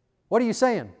 What are you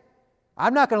saying?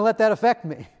 I'm not going to let that affect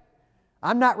me.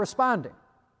 I'm not responding.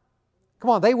 Come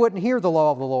on, they wouldn't hear the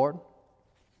law of the Lord.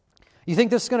 You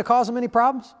think this is going to cause them any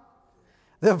problems?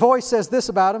 The voice says this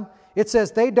about them. It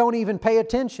says they don't even pay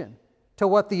attention to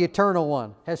what the Eternal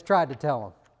One has tried to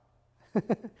tell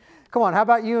them. Come on, how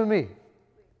about you and me?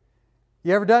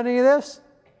 You ever done any of this?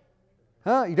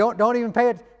 You don't even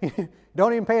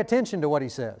pay attention to what He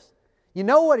says. You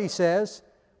know what He says,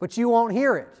 but you won't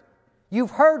hear it.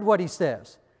 You've heard what He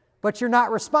says, but you're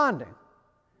not responding.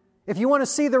 If you want to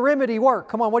see the remedy work,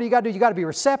 come on, what do you got to do? You got to be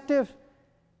receptive,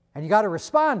 and you got to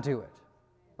respond to it,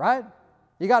 right?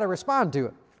 You got to respond to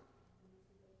it.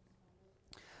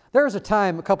 There was a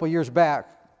time a couple years back,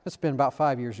 it's been about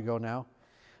 5 years ago now,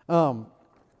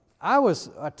 I was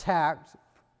attacked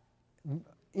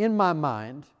in my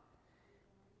mind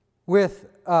with,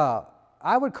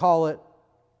 I would call it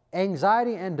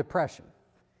anxiety and depression.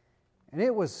 And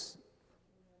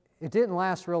it didn't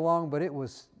last real long, but it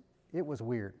was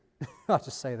weird. I'll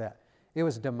just say that. It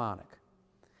was demonic.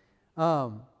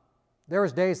 There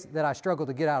was days that I struggled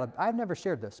to get out of, I've never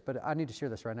shared this, but I need to share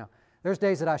this right now. There's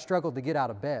days that I struggled to get out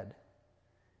of bed,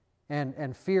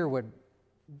 and fear would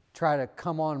try to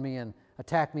come on me and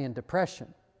attack me in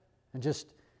depression. And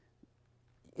just,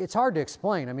 it's hard to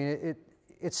explain. I mean,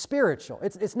 it's spiritual.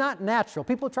 It's not natural.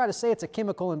 People try to say it's a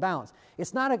chemical imbalance.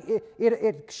 It's not.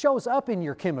 It shows up in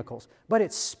your chemicals, but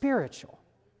it's spiritual.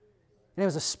 And it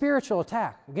was a spiritual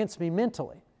attack against me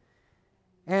mentally.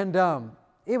 And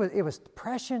It was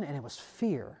depression and it was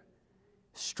fear.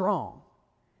 Strong.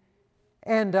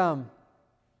 And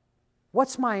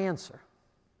what's my answer?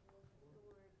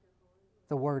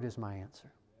 The Word is my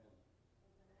answer.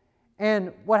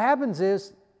 And what happens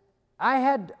is, I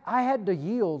had to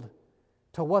yield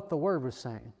to what the Word was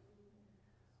saying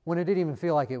when it didn't even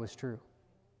feel like it was true.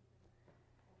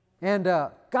 And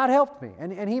God helped me,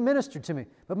 and He ministered to me.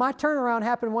 But my turnaround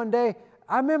happened one day.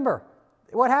 I remember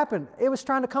what happened. It was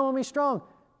trying to come on me strong.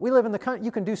 We live in the country.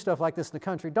 You can do stuff like this in the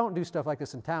country. Don't do stuff like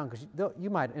this in town, because you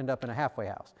might end up in a halfway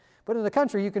house. But in the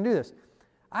country, you can do this.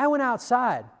 I went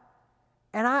outside,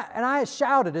 and I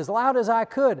shouted as loud as I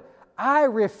could, I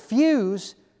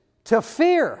refuse to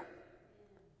fear.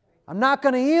 I'm not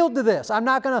going to yield to this. I'm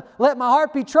not going to let my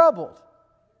heart be troubled.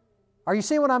 Are you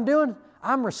seeing what I'm doing?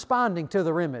 I'm responding to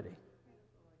the remedy.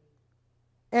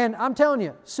 And I'm telling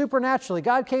you, supernaturally,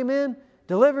 God came in,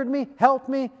 delivered me, helped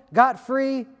me, got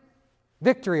free,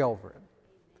 victory over it.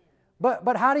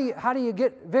 But how do you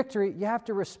get victory? You have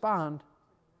to respond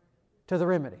to the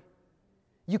remedy.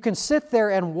 You can sit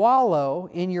there and wallow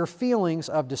in your feelings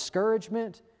of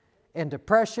discouragement and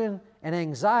depression and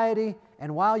anxiety,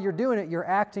 and while you're doing it, you're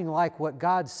acting like what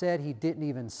God said He didn't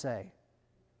even say.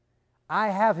 I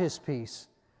have His peace,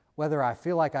 whether I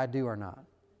feel like I do or not.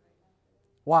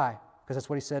 Why? Because that's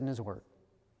what He said in His Word.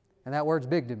 And that Word's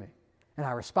big to me. And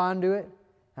I respond to it,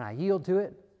 and I yield to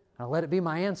it, and I let it be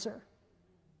my answer.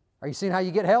 Are you seeing how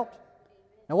you get helped?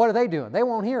 Now what are they doing? They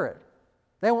won't hear it.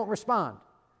 They won't respond.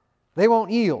 They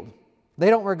won't yield. They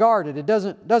don't regard it. It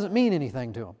doesn't mean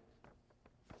anything to them.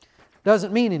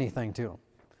 Doesn't mean anything to them.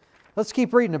 Let's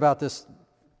keep reading about this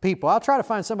people. I'll try to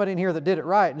find somebody in here that did it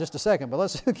right in just a second, but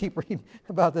let's keep reading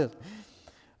about this.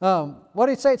 What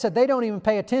did it say? It said they don't even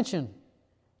pay attention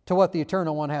to what the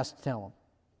Eternal One has to tell them.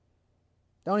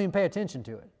 Don't even pay attention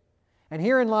to it. And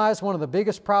herein lies one of the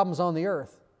biggest problems on the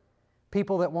earth.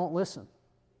 People that won't listen.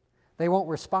 They won't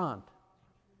respond.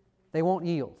 They won't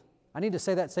yield. I need to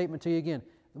say that statement to you again.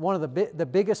 One of the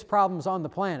biggest problems on the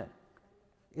planet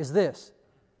is this.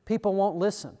 People won't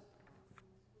listen.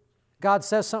 God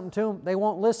says something to them, they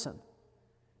won't listen.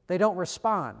 They don't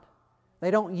respond.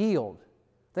 They don't yield.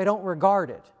 They don't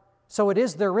regard it. So it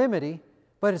is their remedy,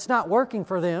 but it's not working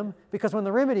for them because when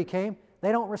the remedy came,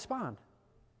 they don't respond.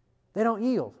 They don't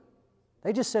yield.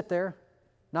 They just sit there,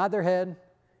 nod their head,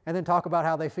 and then talk about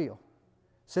how they feel.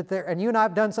 Sit there, and you and I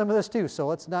have done some of this too, so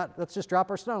let's just drop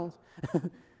our stones.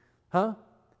 Huh?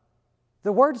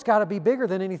 The Word's got to be bigger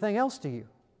than anything else to you.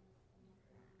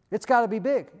 It's got to be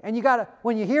big. And you got to,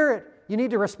 when you hear it, you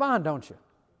need to respond, don't you?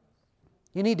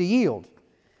 You need to yield.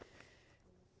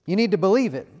 You need to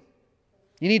believe it.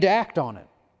 You need to act on it.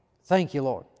 Thank you,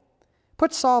 Lord.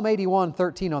 Put Psalm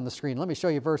 81:13 on the screen. Let me show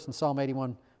you a verse in Psalm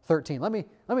 81:13.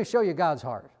 Let me show you God's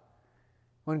heart.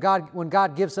 When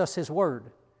God gives us His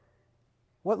Word,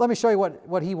 let me show you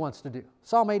what He wants to do.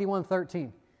 Psalm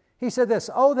 81:13. He said this,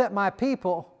 "Oh, that my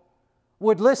people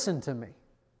would listen to me."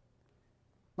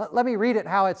 Let me read it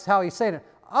how He's saying it.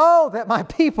 Oh, that my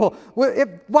people,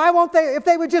 why won't they, if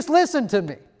they would just listen to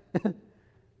me?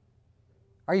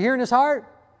 Are you hearing His heart?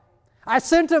 I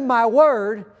sent them my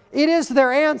Word. It is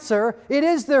their answer. It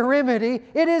is their remedy.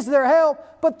 It is their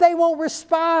help. But they won't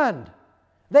respond.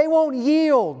 They won't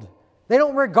yield. They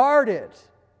don't regard it.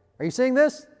 Are you seeing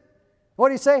this? What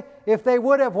do you say? If they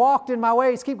would have walked in my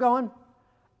ways, keep going.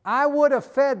 I would have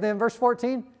fed them, verse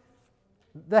 14.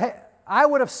 I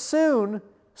would have soon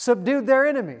subdued their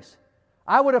enemies.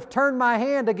 I would have turned my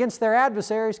hand against their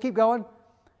adversaries. Keep going.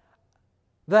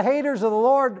 The haters of the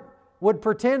Lord would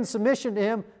pretend submission to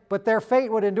Him, but their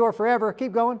fate would endure forever.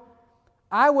 Keep going.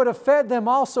 I would have fed them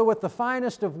also with the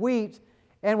finest of wheat,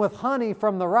 and with honey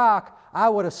from the rock, I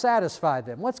would have satisfied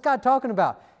them. What's God talking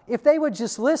about? If they would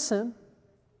just listen,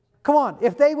 come on,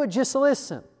 if they would just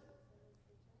listen.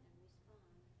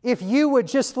 If you would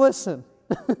just listen.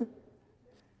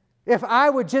 If I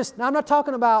would just, I'm not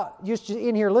talking about just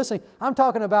in here listening. I'm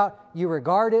talking about you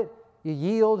regard it, you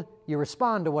yield, you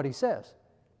respond to what He says.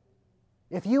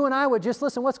 If you and I would just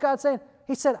listen, what's God saying?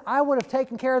 He said, I would have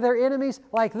taken care of their enemies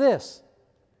like this.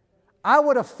 I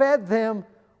would have fed them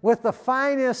with the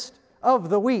finest of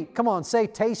the wheat. Come on, say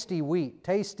tasty wheat.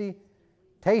 Tasty,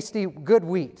 good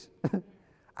wheat.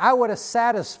 I would have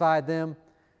satisfied them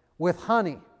with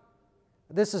honey.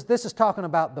 This is talking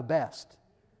about the best.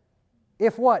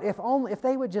 If what? If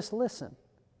they would just listen.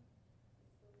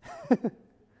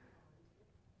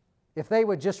 If they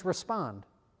would just respond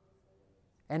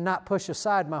and not push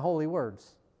aside my holy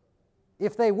words.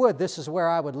 If they would, this is where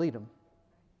I would lead them.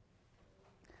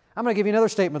 I'm going to give you another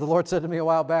statement the Lord said to me a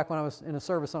while back when I was in a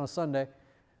service on a Sunday.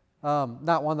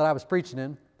 Not one that I was preaching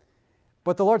in.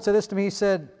 But the Lord said this to me. He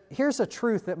said, here's a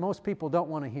truth that most people don't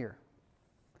want to hear.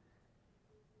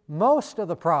 Most of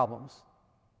the problems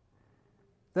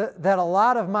that a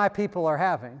lot of my people are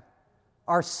having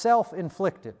are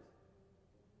self-inflicted.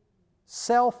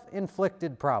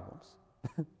 Self-inflicted problems.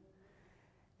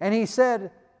 And He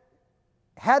said,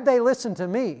 had they listened to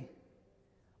me,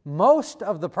 most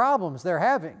of the problems they're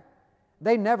having,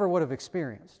 they never would have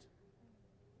experienced.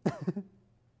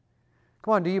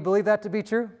 Come on, do you believe that to be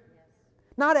true? Yes.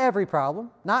 Not every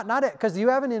problem, because you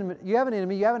have an enemy,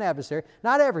 you have an adversary.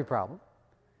 Not every problem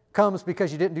comes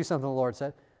because you didn't do something the Lord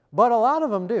said, but a lot of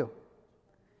them do.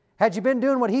 Had you been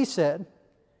doing what He said,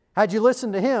 had you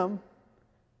listened to Him,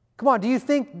 come on, do you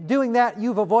think doing that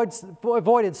you've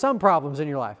avoided some problems in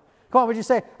your life? Come on, would you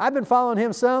say, I've been following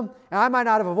Him some, and I might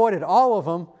not have avoided all of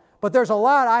them, but there's a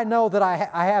lot I know that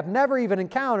I have never even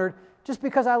encountered just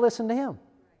because I listened to Him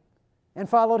and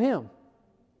followed Him.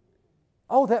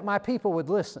 Oh, that my people would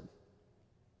listen.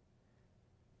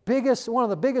 One of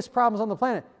the biggest problems on the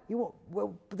planet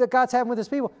that God's having with His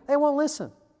people, they won't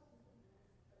listen.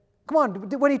 Come on,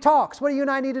 when He talks, what do you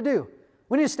and I need to do?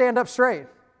 We need to stand up straight,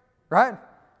 right?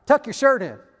 Tuck your shirt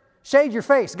in. Shave your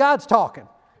face. God's talking.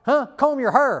 Huh? Comb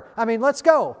your hair. I mean, let's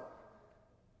go.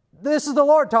 This is the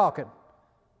Lord talking.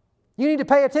 You need to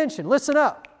pay attention. Listen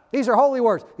up. These are holy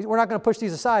words. We're not going to push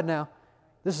these aside now.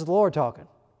 This is the Lord talking.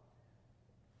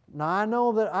 Now, I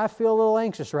know that I feel a little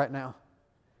anxious right now,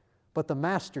 but the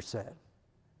Master said,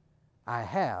 I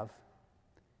have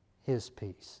His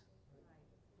peace.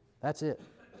 That's it.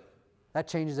 That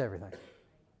changes everything.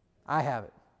 I have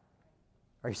it.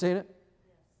 Are you seeing it?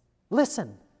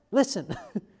 Listen. Listen.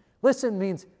 Listen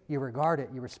means you regard it,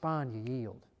 you respond, you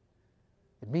yield.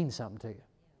 It means something to you.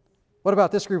 What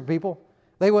about this group of people?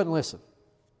 They wouldn't listen.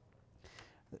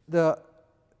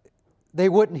 They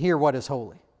wouldn't hear what is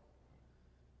holy.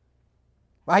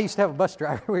 I used to have a bus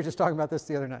driver. We were just talking about this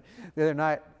the other night. The other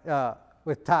night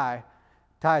with Ty.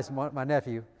 Ty's my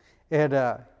nephew.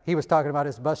 And he was talking about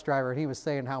his bus driver, and he was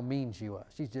saying how mean she was.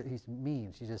 He's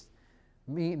mean. She's just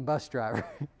mean bus driver.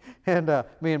 And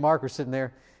me and Mark were sitting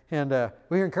there, and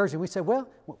we were encouraging. We said, well,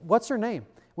 what's her name?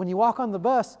 When you walk on the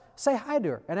bus, say hi to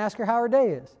her and ask her how her day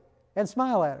is and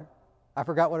smile at her. I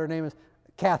forgot what her name is.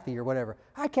 Kathy or whatever.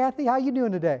 Hi, Kathy. How you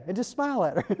doing today? And just smile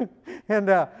at her. and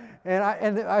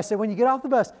I said, when you get off the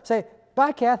bus, say,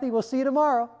 bye, Kathy. We'll see you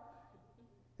tomorrow.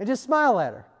 And just smile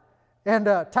at her. And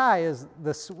Ty is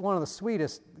one of the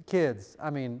sweetest kids.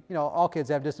 I mean, you know, all kids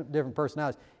have different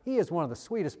personalities. He is one of the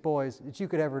sweetest boys that you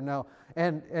could ever know.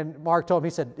 And Mark told him,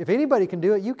 he said, if anybody can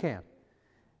do it, you can.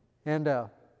 And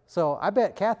so I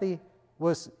bet Kathy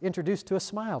was introduced to a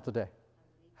smile today.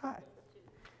 Hi.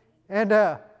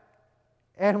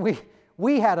 And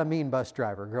we had a mean bus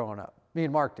driver growing up. Me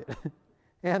and Mark did.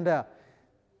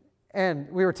 and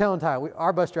we were telling Ty,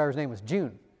 our bus driver's name was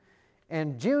June.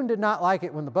 And June did not like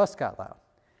it when the bus got loud.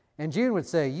 And June would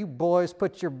say, you boys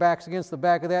put your backs against the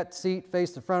back of that seat,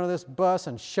 face the front of this bus,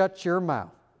 and shut your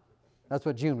mouth. That's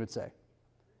what June would say.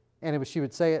 And she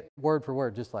would say it word for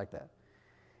word, just like that.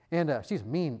 And she's a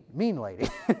mean lady,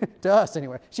 to us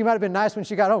anyway. She might have been nice when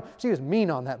she got home. She was mean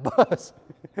on that bus.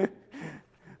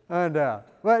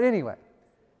 But anyway,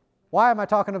 why am I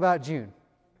talking about June?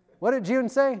 What did June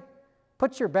say?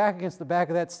 Put your back against the back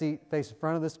of that seat, face the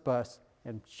front of this bus,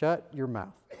 and shut your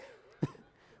mouth.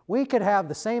 We could have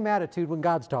the same attitude when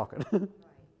God's talking.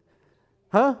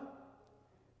 Huh?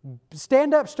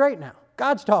 Stand up straight now.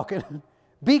 God's talking.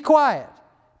 Be quiet.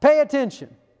 Pay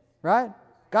attention. Right?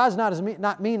 God's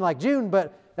not mean like June,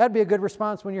 but that'd be a good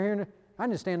response when you're hearing it. I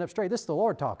need to stand up straight. This is the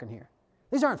Lord talking here.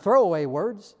 These aren't throwaway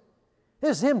words.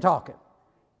 This is Him talking.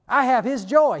 I have His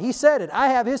joy. He said it. I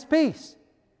have His peace.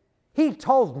 He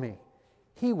told me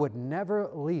He would never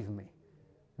leave me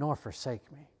nor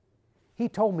forsake me. He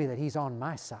told me that He's on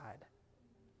my side.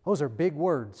 Those are big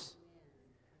words.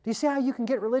 Do you see how you can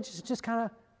get religious and just kind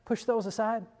of push those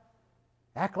aside?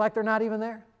 Act like they're not even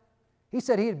there? He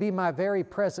said He'd be my very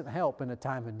present help in a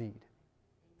time of need.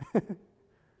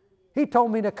 He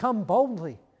told me to come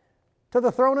boldly to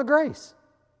the throne of grace.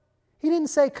 He didn't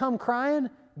say come crying,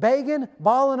 begging,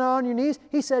 bawling on your knees.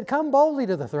 He said come boldly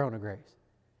to the throne of grace.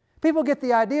 People get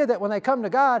the idea that when they come to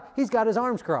God, He's got His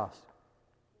arms crossed.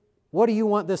 What do you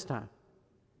want this time?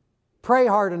 Pray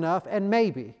hard enough and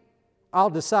maybe I'll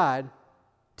decide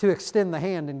to extend the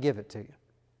hand and give it to you.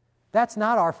 That's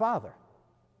not our Father.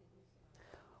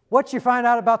 What you find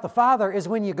out about the Father is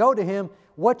when you go to Him,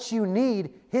 what you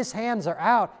need, His hands are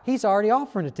out. He's already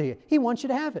offering it to you. He wants you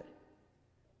to have it.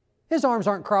 His arms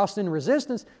aren't crossed in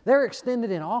resistance. They're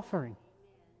extended in offering.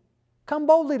 Come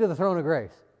boldly to the throne of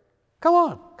grace. Come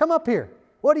on. Come up here.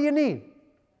 What do you need?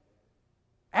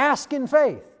 Ask in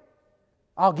faith.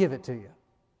 I'll give it to you.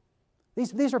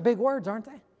 These are big words, aren't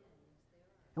they? And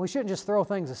we shouldn't just throw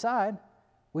things aside.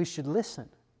 We should listen,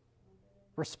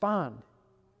 respond,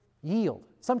 yield.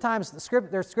 Sometimes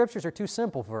their scriptures are too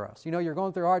simple for us. You know, you're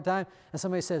going through a hard time and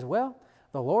somebody says, well,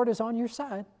 the Lord is on your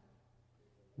side.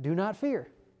 Do not fear.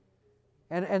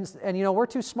 And you know, we're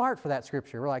too smart for that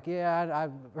scripture. We're like, yeah,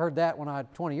 I heard that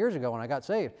 20 years ago when I got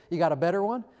saved. You got a better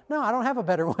one? No, I don't have a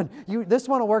better one. This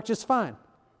one will work just fine.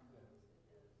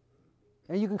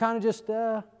 And you can kind of just,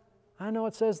 I know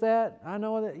it says that. I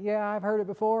know that, yeah, I've heard it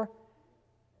before.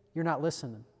 You're not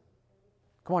listening.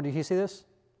 Come on, do you see this?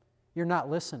 You're not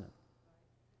listening.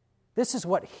 This is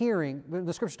what hearing,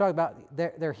 the scripture talks about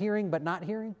they're hearing but not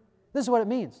hearing. This is what it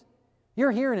means.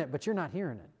 You're hearing it, but you're not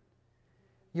hearing it.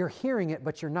 You're hearing it,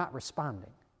 but you're not responding.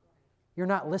 You're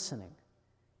not listening.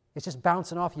 It's just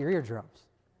bouncing off your eardrums.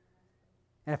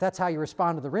 And if that's how you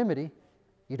respond to the remedy,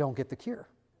 you don't get the cure.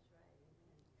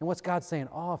 And what's God saying?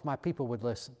 Oh, if my people would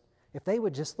listen. If they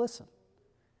would just listen.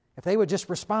 If they would just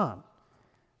respond.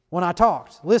 When I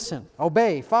talked, listen,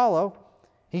 obey, follow.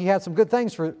 He had some good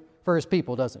things for His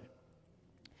people, doesn't He?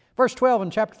 Verse 12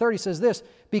 in chapter 30 says this,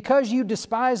 because you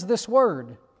despise this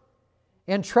word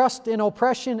and trust in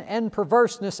oppression and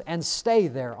perverseness and stay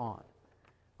thereon.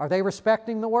 Are they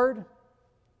respecting the word?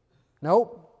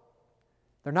 Nope.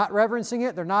 They're not reverencing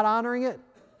it. They're not honoring it.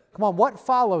 Come on, what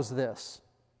follows this?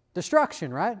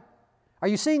 Destruction, right? Are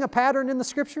you seeing a pattern in the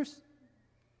Scriptures?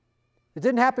 It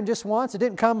didn't happen just once. It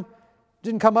didn't come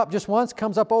up just once. It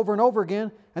comes up over and over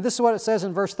again. And this is what it says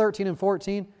in verse 13 and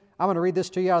 14. I'm going to read this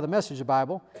to you out of the Message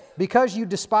Bible. Because you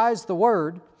despise the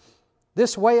word,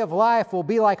 this way of life will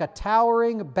be like a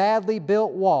towering, badly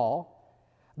built wall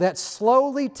that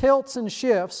slowly tilts and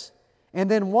shifts and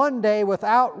then one day,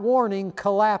 without warning,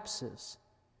 collapses.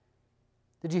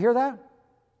 Did you hear that?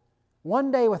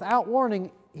 One day, without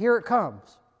warning, here it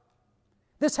comes.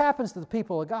 This happens to the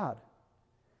people of God.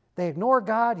 They ignore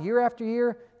God year after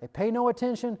year. They pay no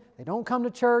attention. They don't come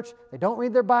to church. They don't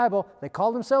read their Bible. They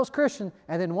call themselves Christian.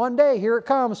 And then one day, here it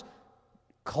comes,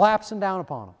 collapsing down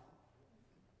upon them.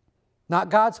 Not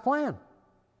God's plan.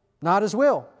 Not His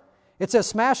will. It says,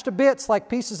 smashed to bits like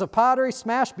pieces of pottery,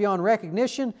 smashed beyond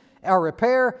recognition or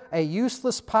repair, a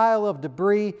useless pile of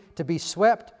debris to be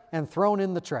swept and thrown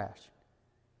in the trash.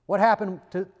 What happened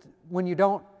when you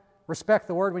don't respect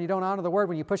the Word, when you don't honor the Word,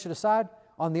 when you push it aside?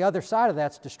 On the other side of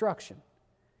that's destruction.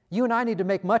 You and I need to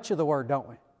make much of the Word, don't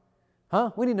we?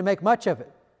 Huh? We need to make much of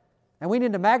it. And we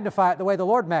need to magnify it the way the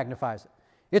Lord magnifies it.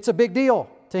 It's a big deal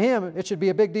to Him. It should be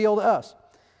a big deal to us.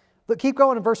 But keep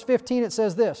going in verse 15. It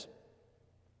says this.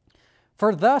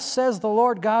 For thus says the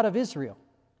Lord God of Israel.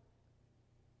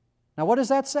 Now what does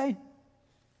that say?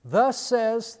 Thus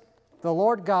says the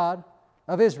Lord God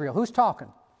of Israel. Who's talking?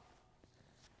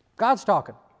 God's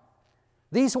talking.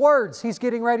 These words He's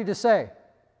getting ready to say,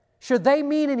 should they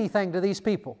mean anything to these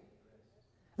people?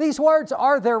 These words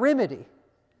are their remedy.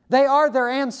 They are their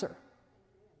answer.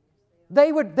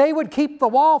 They would keep the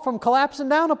wall from collapsing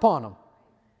down upon them.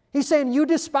 He's saying, you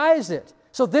despise it,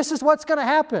 so this is what's going to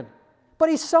happen. But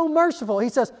He's so merciful. He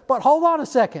says, but hold on a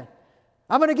second.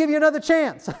 I'm going to give you another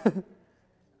chance.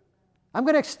 I'm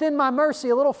going to extend my mercy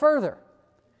a little further.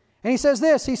 And He says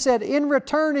this, He said, in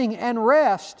returning and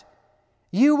rest,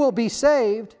 you will be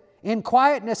saved. In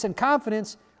quietness and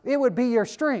confidence, it would be your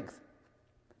strength.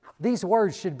 These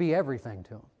words should be everything to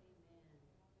them.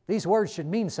 These words should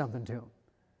mean something to them.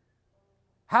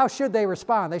 How should they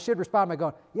respond? They should respond by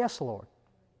going, yes, Lord.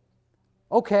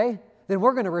 Okay, then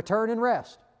we're going to return and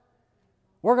rest.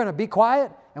 We're going to be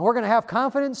quiet and we're going to have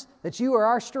confidence that You are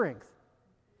our strength.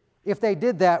 If they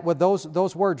did that with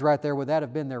those words right there, would that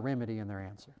have been their remedy and their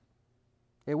answer?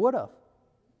 It would have.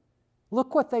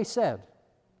 Look what they said.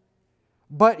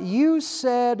 But you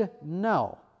said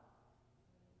no.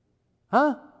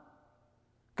 Huh?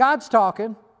 God's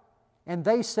talking, and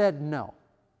they said no.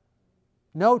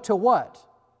 No to what?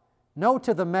 No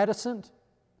to the medicine.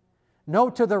 No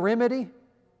to the remedy.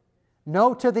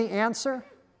 No to the answer.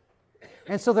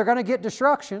 And so they're going to get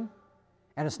destruction,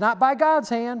 and it's not by God's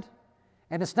hand,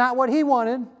 and it's not what He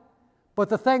wanted, but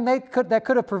the thing that could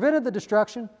have prevented the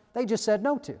destruction, they just said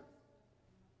no to.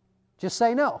 Just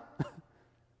say no.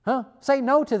 Huh? Say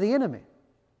no to the enemy.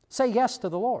 Say yes to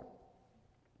the Lord.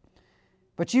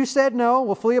 But you said no,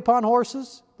 we'll flee upon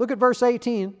horses. Look at verse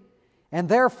 18. And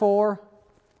therefore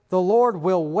the Lord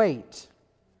will wait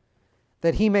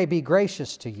that He may be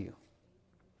gracious to you.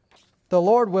 The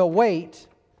Lord will wait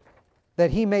that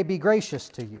He may be gracious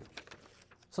to you.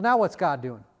 So now what's God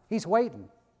doing? He's waiting.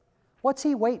 What's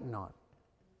He waiting on?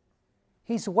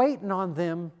 He's waiting on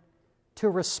them to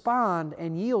respond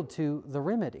and yield to the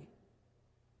remedy.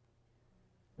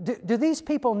 Do these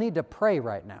people need to pray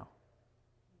right now?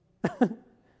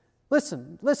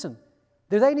 Listen.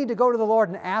 Do they need to go to the Lord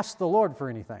and ask the Lord for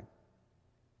anything?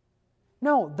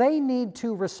 No, they need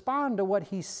to respond to what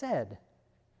He said.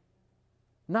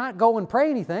 Not go and pray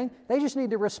anything. They just need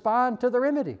to respond to the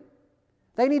remedy.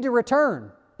 They need to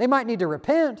return. They might need to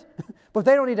repent, but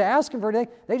they don't need to ask Him for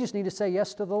anything. They just need to say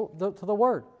yes to the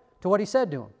Word, to what He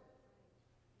said to them.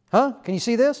 Huh? Can you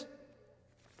see this?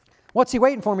 What's He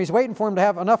waiting for him? He's waiting for him to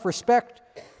have enough respect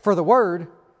for the Word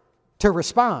to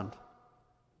respond.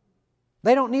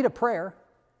 They don't need a prayer.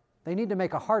 They need to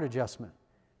make a heart adjustment,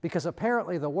 because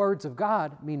apparently the words of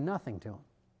God mean nothing to them.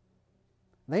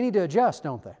 They need to adjust,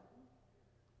 don't they?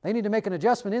 They need to make an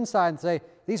adjustment inside and say,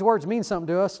 these words mean something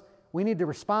to us. We need to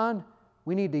respond.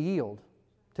 We need to yield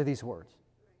to these words.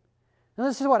 Now,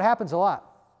 this is what happens a lot.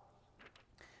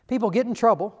 People get in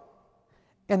trouble,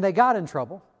 and they got in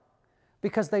trouble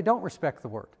because they don't respect the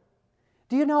Word.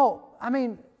 Do you know,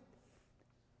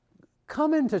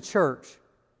 coming to church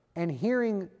and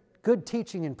hearing good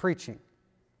teaching and preaching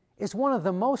is one of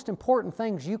the most important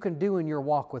things you can do in your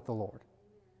walk with the Lord.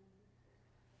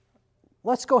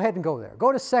 Let's go ahead and go there.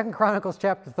 Go to 2 Chronicles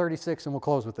chapter 36 and we'll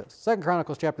close with this. 2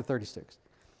 Chronicles chapter 36.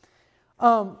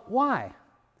 Why?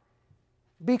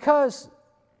 Because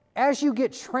as you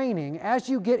get training, as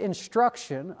you get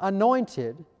instruction,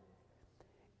 anointed,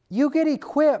 you get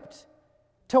equipped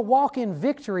to walk in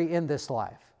victory in this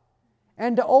life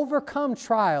and to overcome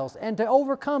trials and to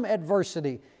overcome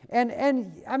adversity.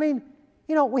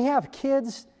 We have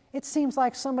kids. It seems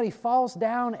like somebody falls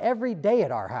down every day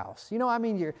at our house.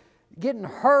 You're getting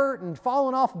hurt and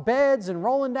falling off beds and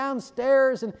rolling down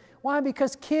stairs. And why?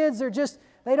 Because kids are just,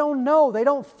 they don't know. They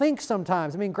don't think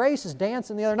sometimes. Grace is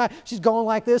dancing the other night. She's going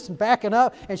like this and backing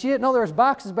up, and she didn't know there was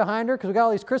boxes behind her because we got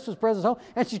all these Christmas presents home,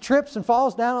 and she trips and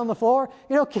falls down on the floor.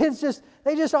 Kids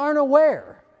they just aren't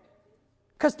aware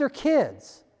because they're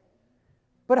kids.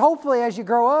 But hopefully as you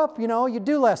grow up, you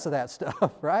do less of that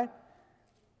stuff, right?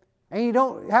 And you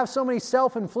don't have so many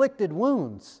self-inflicted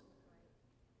wounds.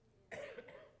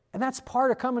 And that's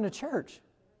part of coming to church.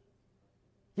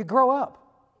 You grow up.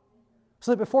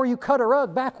 So that before you cut a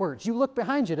rug backwards, you look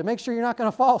behind you to make sure you're not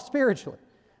going to fall spiritually.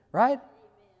 Right?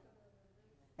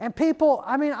 And people,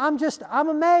 I'm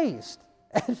amazed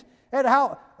at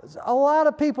how a lot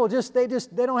of people they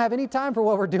don't have any time for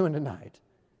what we're doing tonight.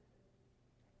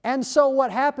 And so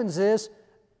what happens is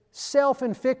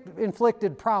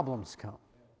self-inflicted problems come.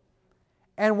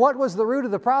 And what was the root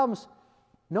of the problems?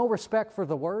 No respect for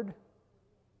the Word.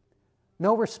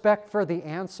 No respect for the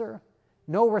answer.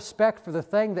 No respect for the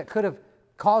thing that could have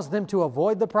caused them to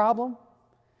avoid the problem.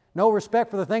 No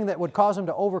respect for the thing that would cause them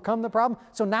to overcome the problem.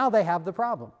 So now they have the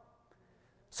problem.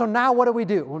 So now what do we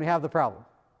do when we have the problem?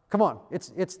 Come on, it's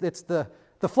the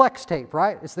flex tape,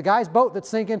 right? It's the guy's boat that's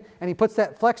sinking, and he puts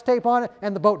that flex tape on it,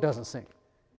 and the boat doesn't sink.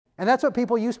 And that's what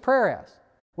people use prayer as.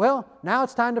 Well, now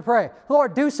it's time to pray.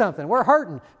 Lord, do something. We're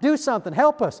hurting. Do something.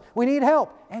 Help us. We need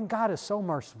help. And God is so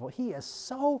merciful. He is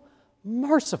so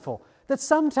merciful that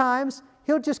sometimes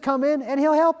He'll just come in and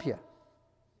He'll help you.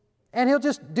 And He'll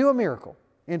just do a miracle,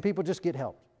 and people just get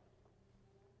helped.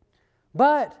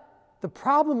 But the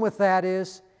problem with that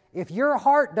is if your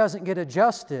heart doesn't get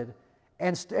adjusted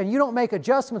and you don't make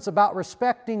adjustments about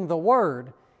respecting the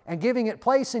Word and giving it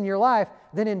place in your life,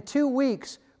 then in 2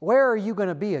 weeks, where are you going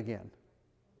to be again?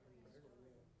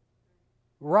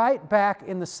 Right back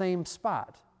in the same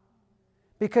spot.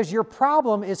 Because your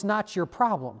problem is not your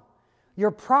problem.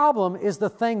 Your problem is the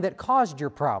thing that caused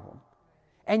your problem.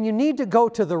 And you need to go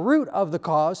to the root of the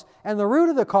cause. And the root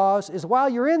of the cause is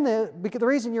the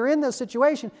reason you're in this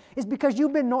situation is because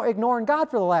you've been ignoring God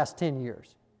for the last 10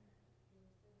 years.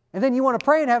 And then you want to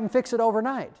pray and have Him fix it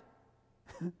overnight.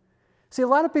 See, a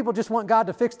lot of people just want God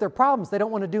to fix their problems. They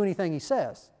don't want to do anything He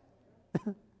says.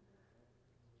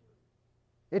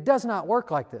 It does not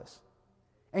work like this.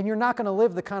 And you're not going to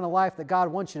live the kind of life that God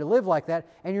wants you to live like that,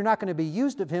 and you're not going to be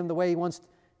used of Him the way He wants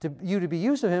you to be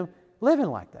used of Him living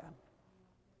like that.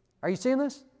 Are you seeing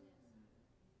this?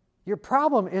 Your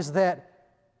problem is that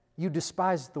you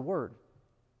despised the Word.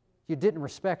 You didn't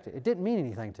respect it. It didn't mean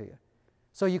anything to you.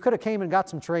 So you could have came and got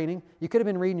some training. You could have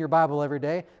been reading your Bible every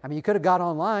day. You could have got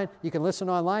online. You can listen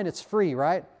online. It's free,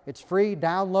 right? It's free.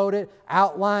 Download it.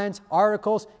 Outlines,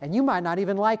 articles, and you might not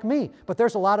even like me. But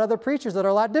there's a lot of other preachers that are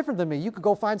a lot different than me. You could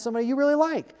go find somebody you really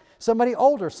like. Somebody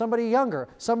older, somebody younger,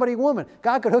 somebody woman.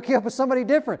 God could hook you up with somebody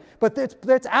different. But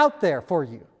it's out there for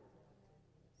you.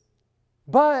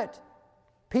 But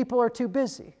people are too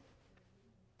busy,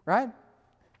 right?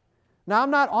 Now,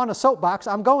 I'm not on a soapbox.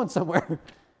 I'm going somewhere.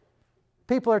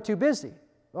 People are too busy.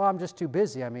 Well, I'm just too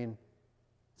busy.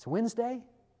 It's Wednesday.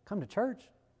 Come to church.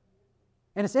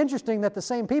 And it's interesting that the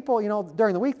same people,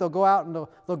 during the week, they'll go out and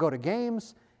they'll go to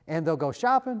games, and they'll go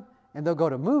shopping, and they'll go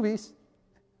to movies.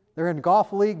 They're in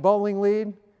golf league, bowling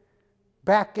league,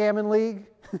 backgammon league,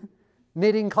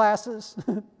 knitting classes.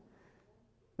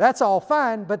 That's all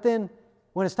fine, but then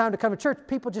when it's time to come to church,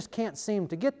 people just can't seem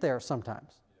to get there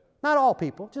sometimes. Not all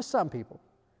people, just some people.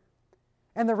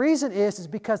 And the reason is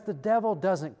because the devil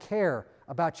doesn't care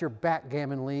about your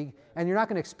backgammon league, and you're not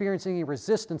going to experience any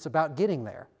resistance about getting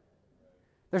there.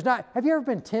 Have you ever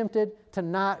been tempted to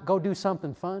not go do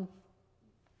something fun?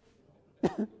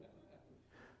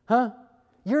 Huh?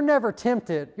 You're never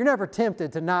tempted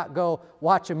to not go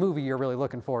watch a movie you're really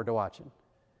looking forward to watching.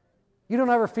 You don't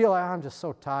ever feel like, I'm just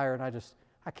so tired,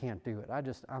 I can't do it.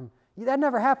 That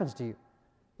never happens to you.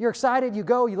 You're excited, you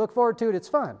go, you look forward to it, it's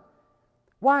fun.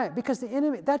 Why? Because the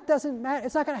enemy, that doesn't matter.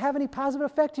 It's not going to have any positive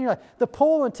effect in your life. The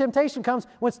pull and temptation comes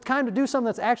when it's time to do something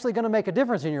that's actually going to make a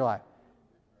difference in your life.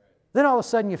 Then all of a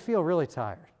sudden you feel really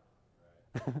tired.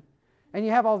 And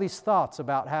you have all these thoughts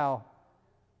about how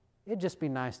it'd just be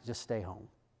nice to just stay home.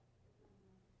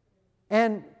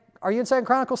 And are you in 2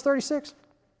 Chronicles 36?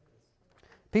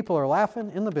 People are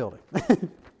laughing in the building.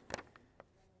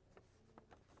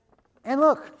 And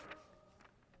look,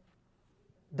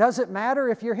 does it matter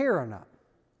if you're here or not?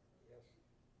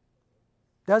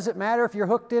 Does it matter if you're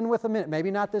hooked in with a ministry?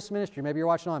 Maybe not this ministry. Maybe you're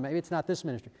watching online. Maybe it's not this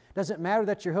ministry. Does it matter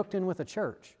that you're hooked in with a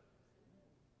church?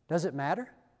 Does it matter?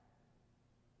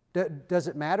 Does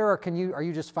it matter, or are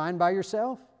you just fine by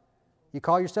yourself? You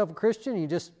call yourself a Christian and you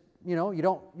just, you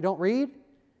don't read,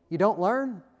 you don't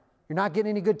learn, you're not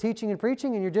getting any good teaching and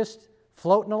preaching, and you're just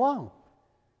floating along.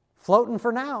 Floating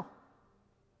for now.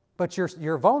 But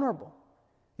you're vulnerable.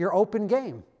 You're open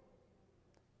game.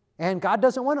 And God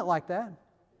doesn't want it like that.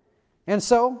 And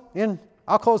so,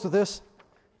 I'll close with this.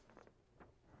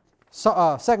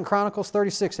 2 Chronicles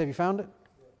 36, have you found it?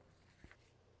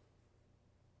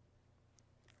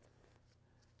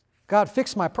 God,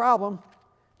 fix my problem,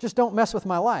 just don't mess with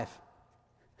my life.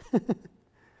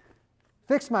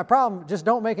 Fix my problem, just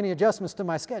don't make any adjustments to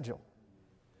my schedule.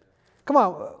 Come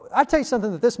on, I'll tell you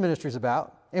something that this ministry is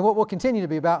about, and what we'll continue to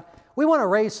be about. We want to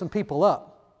raise some people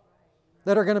up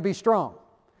that are going to be strong.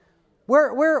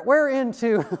 We're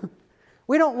into...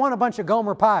 We don't want a bunch of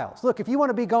Gomer Pyles. Look, if you want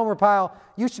to be Gomer Pyle,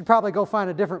 you should probably go find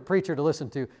a different preacher to listen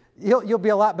to. You'll be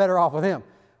a lot better off with him.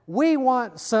 We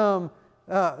want some...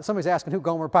 somebody's asking who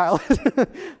Gomer Pyle is.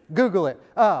 Google it.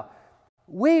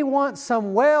 We want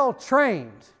some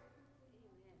well-trained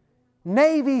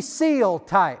Navy SEAL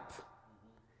type.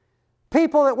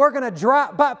 People that we're going to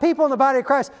drop... People in the body of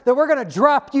Christ that we're going to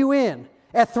drop you in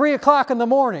at 3 o'clock in the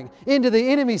morning into the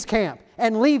enemy's camp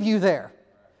and leave you there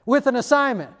with an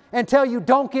assignment and tell you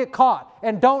don't get caught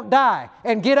and don't die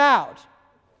and get out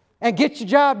and get your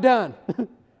job done.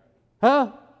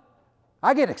 Huh?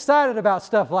 I get excited about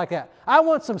stuff like that. I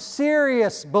want some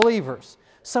serious believers,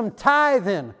 some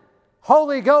tithing,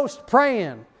 Holy Ghost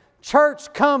praying,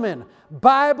 church coming,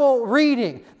 Bible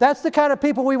reading. That's the kind of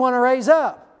people we want to raise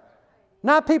up.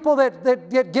 Not people that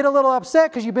get a little upset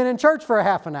because you've been in church for a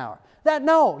half an hour.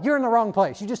 No, you're in the wrong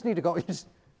place. You just need to go.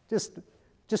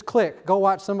 Just click. Go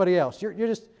watch somebody else.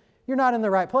 You're not in the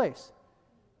right place.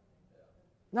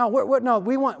 No,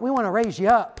 we want to raise you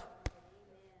up.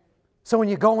 So when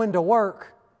you go into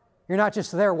work, you're not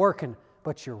just there working,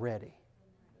 but you're ready.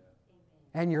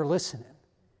 And you're listening.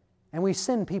 And we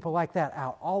send people like that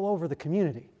out all over the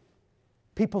community.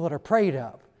 People that are prayed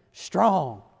up,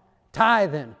 strong,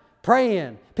 tithing,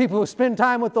 praying, people who spend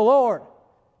time with the Lord.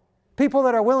 People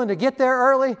that are willing to get there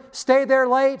early, stay there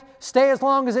late, stay as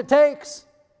long as it takes.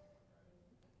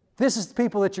 This is the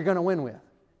people that you're going to win with.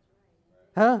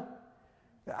 Huh?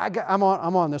 I'm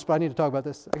on this, but I need to talk about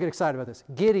this. I get excited about this.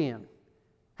 Gideon.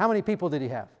 How many people did he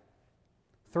have?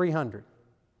 300.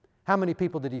 How many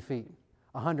people did he feed?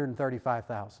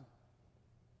 135,000.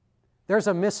 There's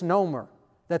a misnomer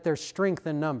that there's strength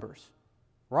in numbers.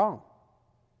 Wrong.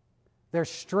 There's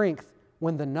strength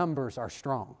when the numbers are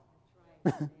strong.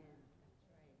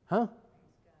 Huh?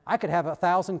 I could have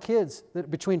 1,000 kids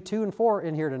between 2 and 4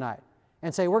 in here tonight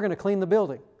and say, we're going to clean the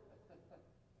building.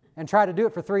 And try to do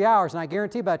it for 3 hours. And I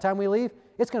guarantee by the time we leave,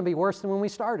 it's going to be worse than when we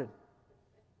started.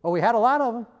 Well, we had a lot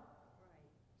of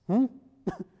them.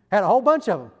 Had a whole bunch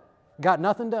of them. Got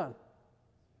nothing done.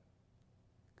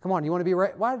 Come on, you want to be...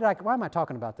 Why am I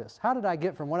talking about this? How did I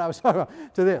get from what I was talking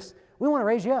about to this? We want to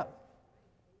raise you up.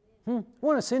 We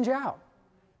want to send you out.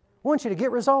 We want you to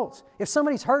get results. If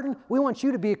somebody's hurting, we want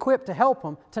you to be equipped to help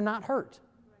them to not hurt.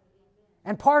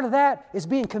 And part of that is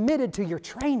being committed to your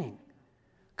training.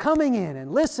 Coming in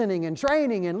and listening and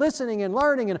training and listening and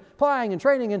learning and applying and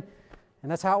training. And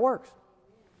that's how it works.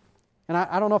 And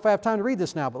I don't know if I have time to read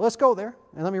this now, but let's go there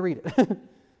and let me read it.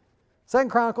 2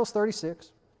 Chronicles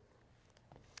 36.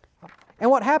 And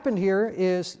what happened here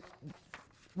is,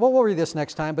 well, we'll read this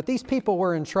next time, but these people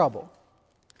were in trouble.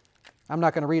 I'm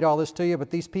not going to read all this to you, but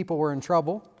these people were in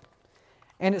trouble.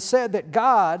 And it said that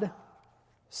God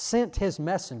sent His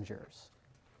messengers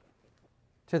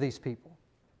to these people.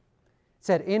 It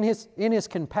said in His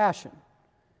compassion,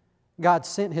 God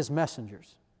sent His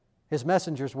messengers. His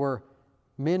messengers were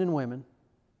men and women,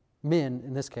 men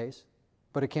in this case,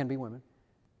 but it can be women,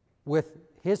 with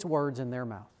His words in their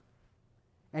mouth.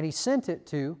 And He sent it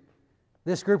to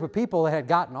this group of people that had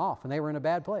gotten off, and they were in a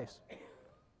bad place.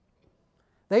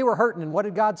 They were hurting, and what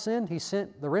did God send? He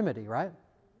sent the remedy, right?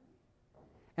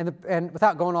 And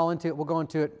without going all into it, we'll go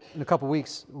into it in a couple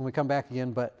weeks when we come back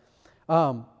again, but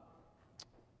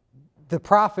the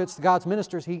prophets, God's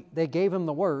ministers, they gave Him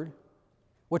the Word,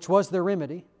 which was their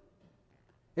remedy.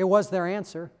 It was their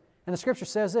answer. And the Scripture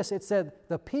says this, it said,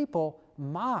 the people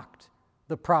mocked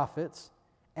the prophets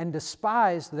and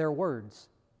despised their words.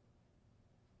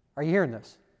 Are you hearing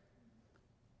this?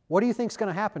 What do you think is going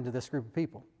to happen to this group of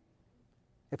people?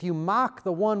 If you mock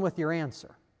the one with your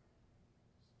answer,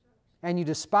 and you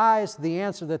despise the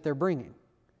answer that they're bringing,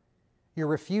 you're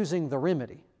refusing the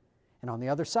remedy. And on the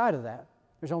other side of that,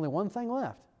 there's only one thing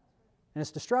left, and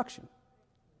it's destruction.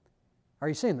 Are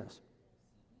you seeing this?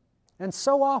 And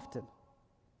so often,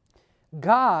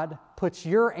 God puts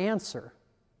your answer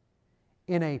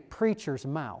in a preacher's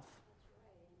mouth.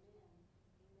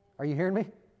 Are you hearing me?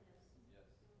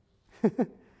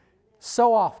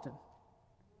 So often,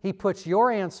 He puts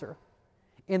your answer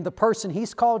in the person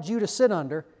He's called you to sit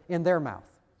under in their mouth.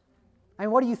 I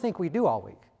mean, what do you think we do all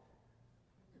week?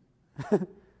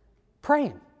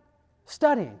 Praying,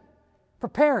 studying,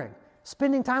 preparing,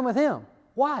 spending time with Him.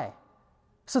 Why?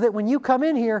 So that when you come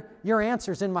in here, your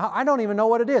answer's in my heart. I don't even know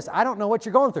what it is. I don't know what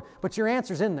you're going through, but your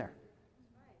answer's in there.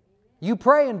 You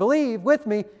pray and believe with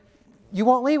me, you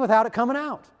won't leave without it coming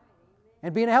out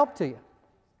and being a help to you.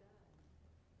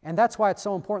 And that's why it's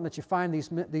so important that you find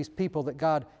these people that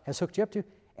God has hooked you up to.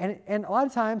 And a lot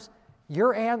of times,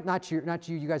 not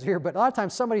you guys are here, but a lot of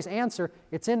times somebody's answer,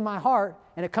 it's in my heart,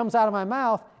 and it comes out of my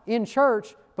mouth in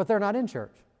church, but they're not in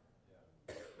church.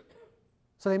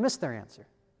 So they missed their answer.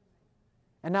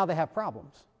 And now they have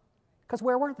problems. Because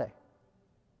where were they?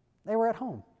 They were at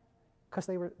home. Because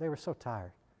they were so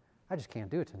tired. I just can't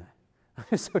do it tonight. I'm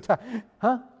just so tired.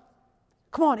 Huh?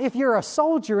 Come on, if you're a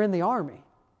soldier in the army,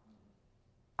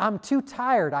 I'm too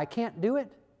tired, I can't do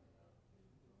it.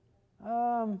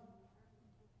 That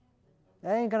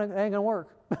ain't gonna work.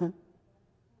 You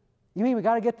mean we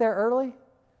got to get there early?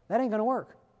 That ain't gonna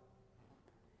work.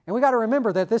 And we got to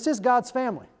remember that this is God's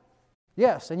family.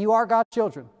 Yes, and you are God's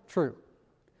children, true.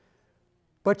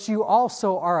 But you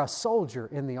also are a soldier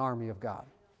in the army of God.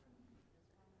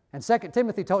 And 2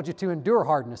 Timothy told you to endure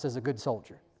hardness as a good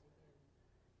soldier.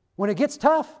 When it gets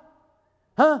tough,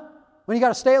 when you got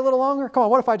to stay a little longer, come on,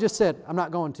 what if I just said, I'm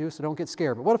not going to, so don't get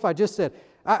scared, but what if I just said,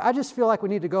 I just feel like we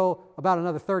need to go about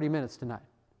another 30 minutes tonight.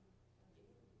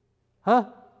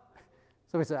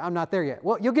 Somebody said, I'm not there yet.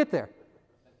 Well, you'll get there,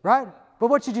 right? But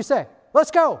what should you say?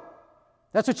 Let's go.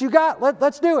 That's what you got.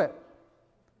 Let's do it.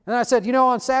 And then I said,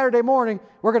 on Saturday morning,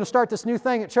 we're going to start this new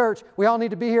thing at church. We all need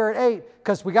to be here at 8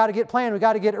 because we got to get planned. We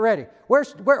got to get it ready.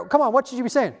 Come on, what should you be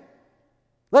saying?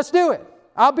 Let's do it.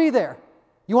 I'll be there.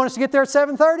 You want us to get there at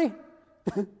 7:30?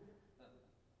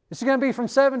 It's going to be from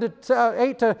 7 to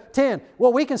 8 to 10.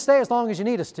 Well, we can stay as long as you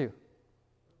need us to.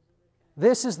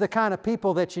 This is the kind of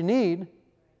people that you need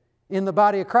in the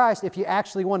body of Christ if you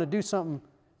actually want to do something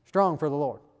strong for the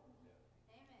Lord.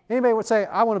 Anybody would say,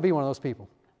 I want to be one of those people.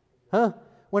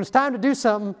 When it's time to do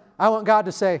something, I want God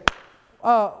to say,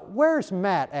 where's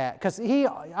Matt at? Because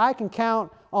I can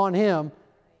count on him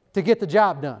to get the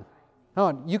job done.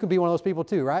 You can be one of those people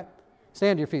too, right?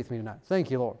 Stand to your feet with me tonight.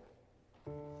 Thank you, Lord.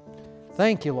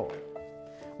 Thank you, Lord.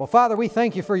 Well, Father, we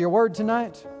thank you for your word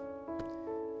tonight.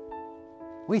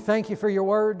 We thank you for your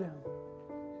word.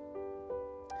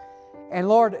 And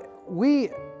Lord,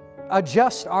 we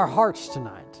adjust our hearts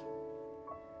tonight.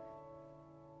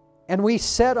 And we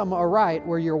set them aright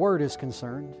where your word is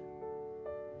concerned.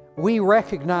 We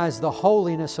recognize the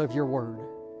holiness of your word.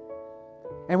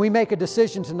 And we make a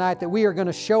decision tonight that we are going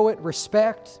to show it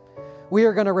respect. We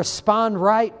are going to respond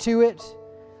right to it.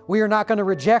 We are not going to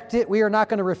reject it. We are not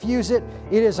going to refuse it.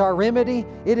 It is our remedy.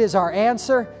 It is our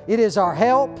answer. It is our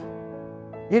help.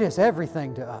 It is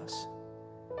everything to us.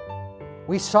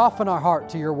 We soften our heart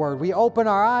to your word. We open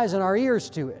our eyes and our ears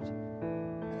to it.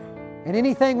 And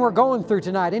anything we're going through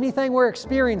tonight, anything we're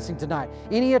experiencing tonight,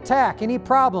 any attack, any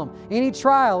problem, any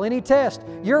trial, any test,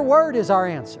 your word is our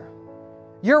answer.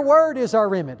 Your Word is our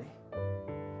remedy.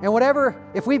 And whatever,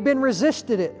 if we've been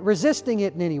resisting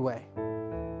it in any way,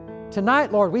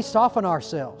 tonight, Lord, we soften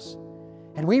ourselves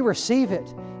and we receive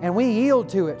it and we yield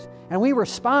to it and we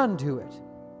respond to it.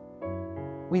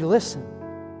 We listen.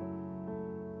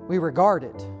 We regard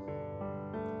it.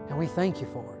 And we thank You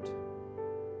for it.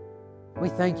 We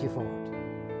thank You for it.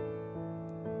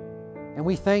 And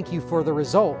we thank You for the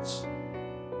results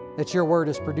that Your Word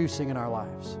is producing in our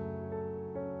lives.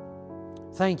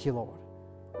 Thank You, Lord.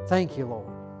 Thank You,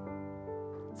 Lord.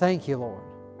 Thank You, Lord.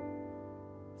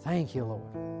 Thank You,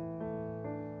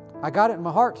 Lord. I got it in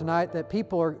my heart tonight that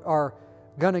people are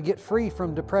going to get free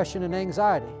from depression and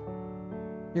anxiety.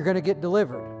 You're going to get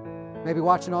delivered. Maybe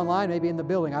watching online, maybe in the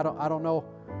building. I don't know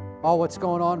all what's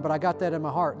going on, but I got that in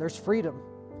my heart. There's freedom.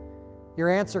 Your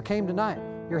answer came tonight.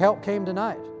 Your help came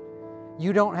tonight.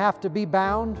 You don't have to be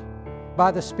bound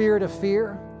by the spirit of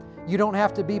fear. You don't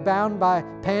have to be bound by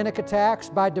panic attacks,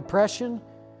 by depression.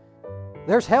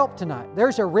 There's help tonight.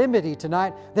 There's a remedy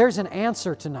tonight. There's an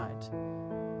answer tonight.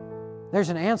 There's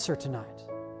an answer tonight.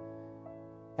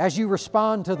 As you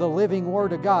respond to the living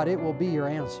Word of God, it will be your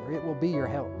answer. It will be your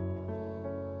help.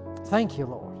 Thank You,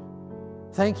 Lord.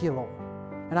 Thank You, Lord.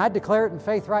 And I declare it in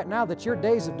faith right now that your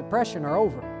days of depression are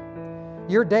over.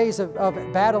 Your days of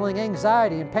battling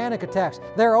anxiety and panic attacks,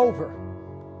 they're over.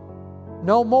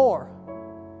 No more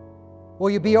will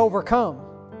you be overcome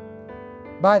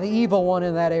by the evil one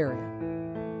in that area.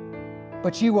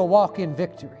 But you will walk in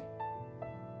victory.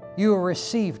 You will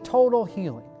receive total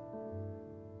healing,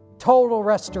 total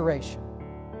restoration.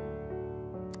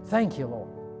 Thank You, Lord.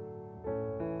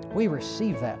 We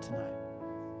receive that tonight.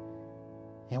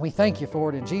 And we thank You for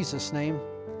it in Jesus' name.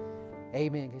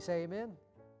 Amen. Can you say amen?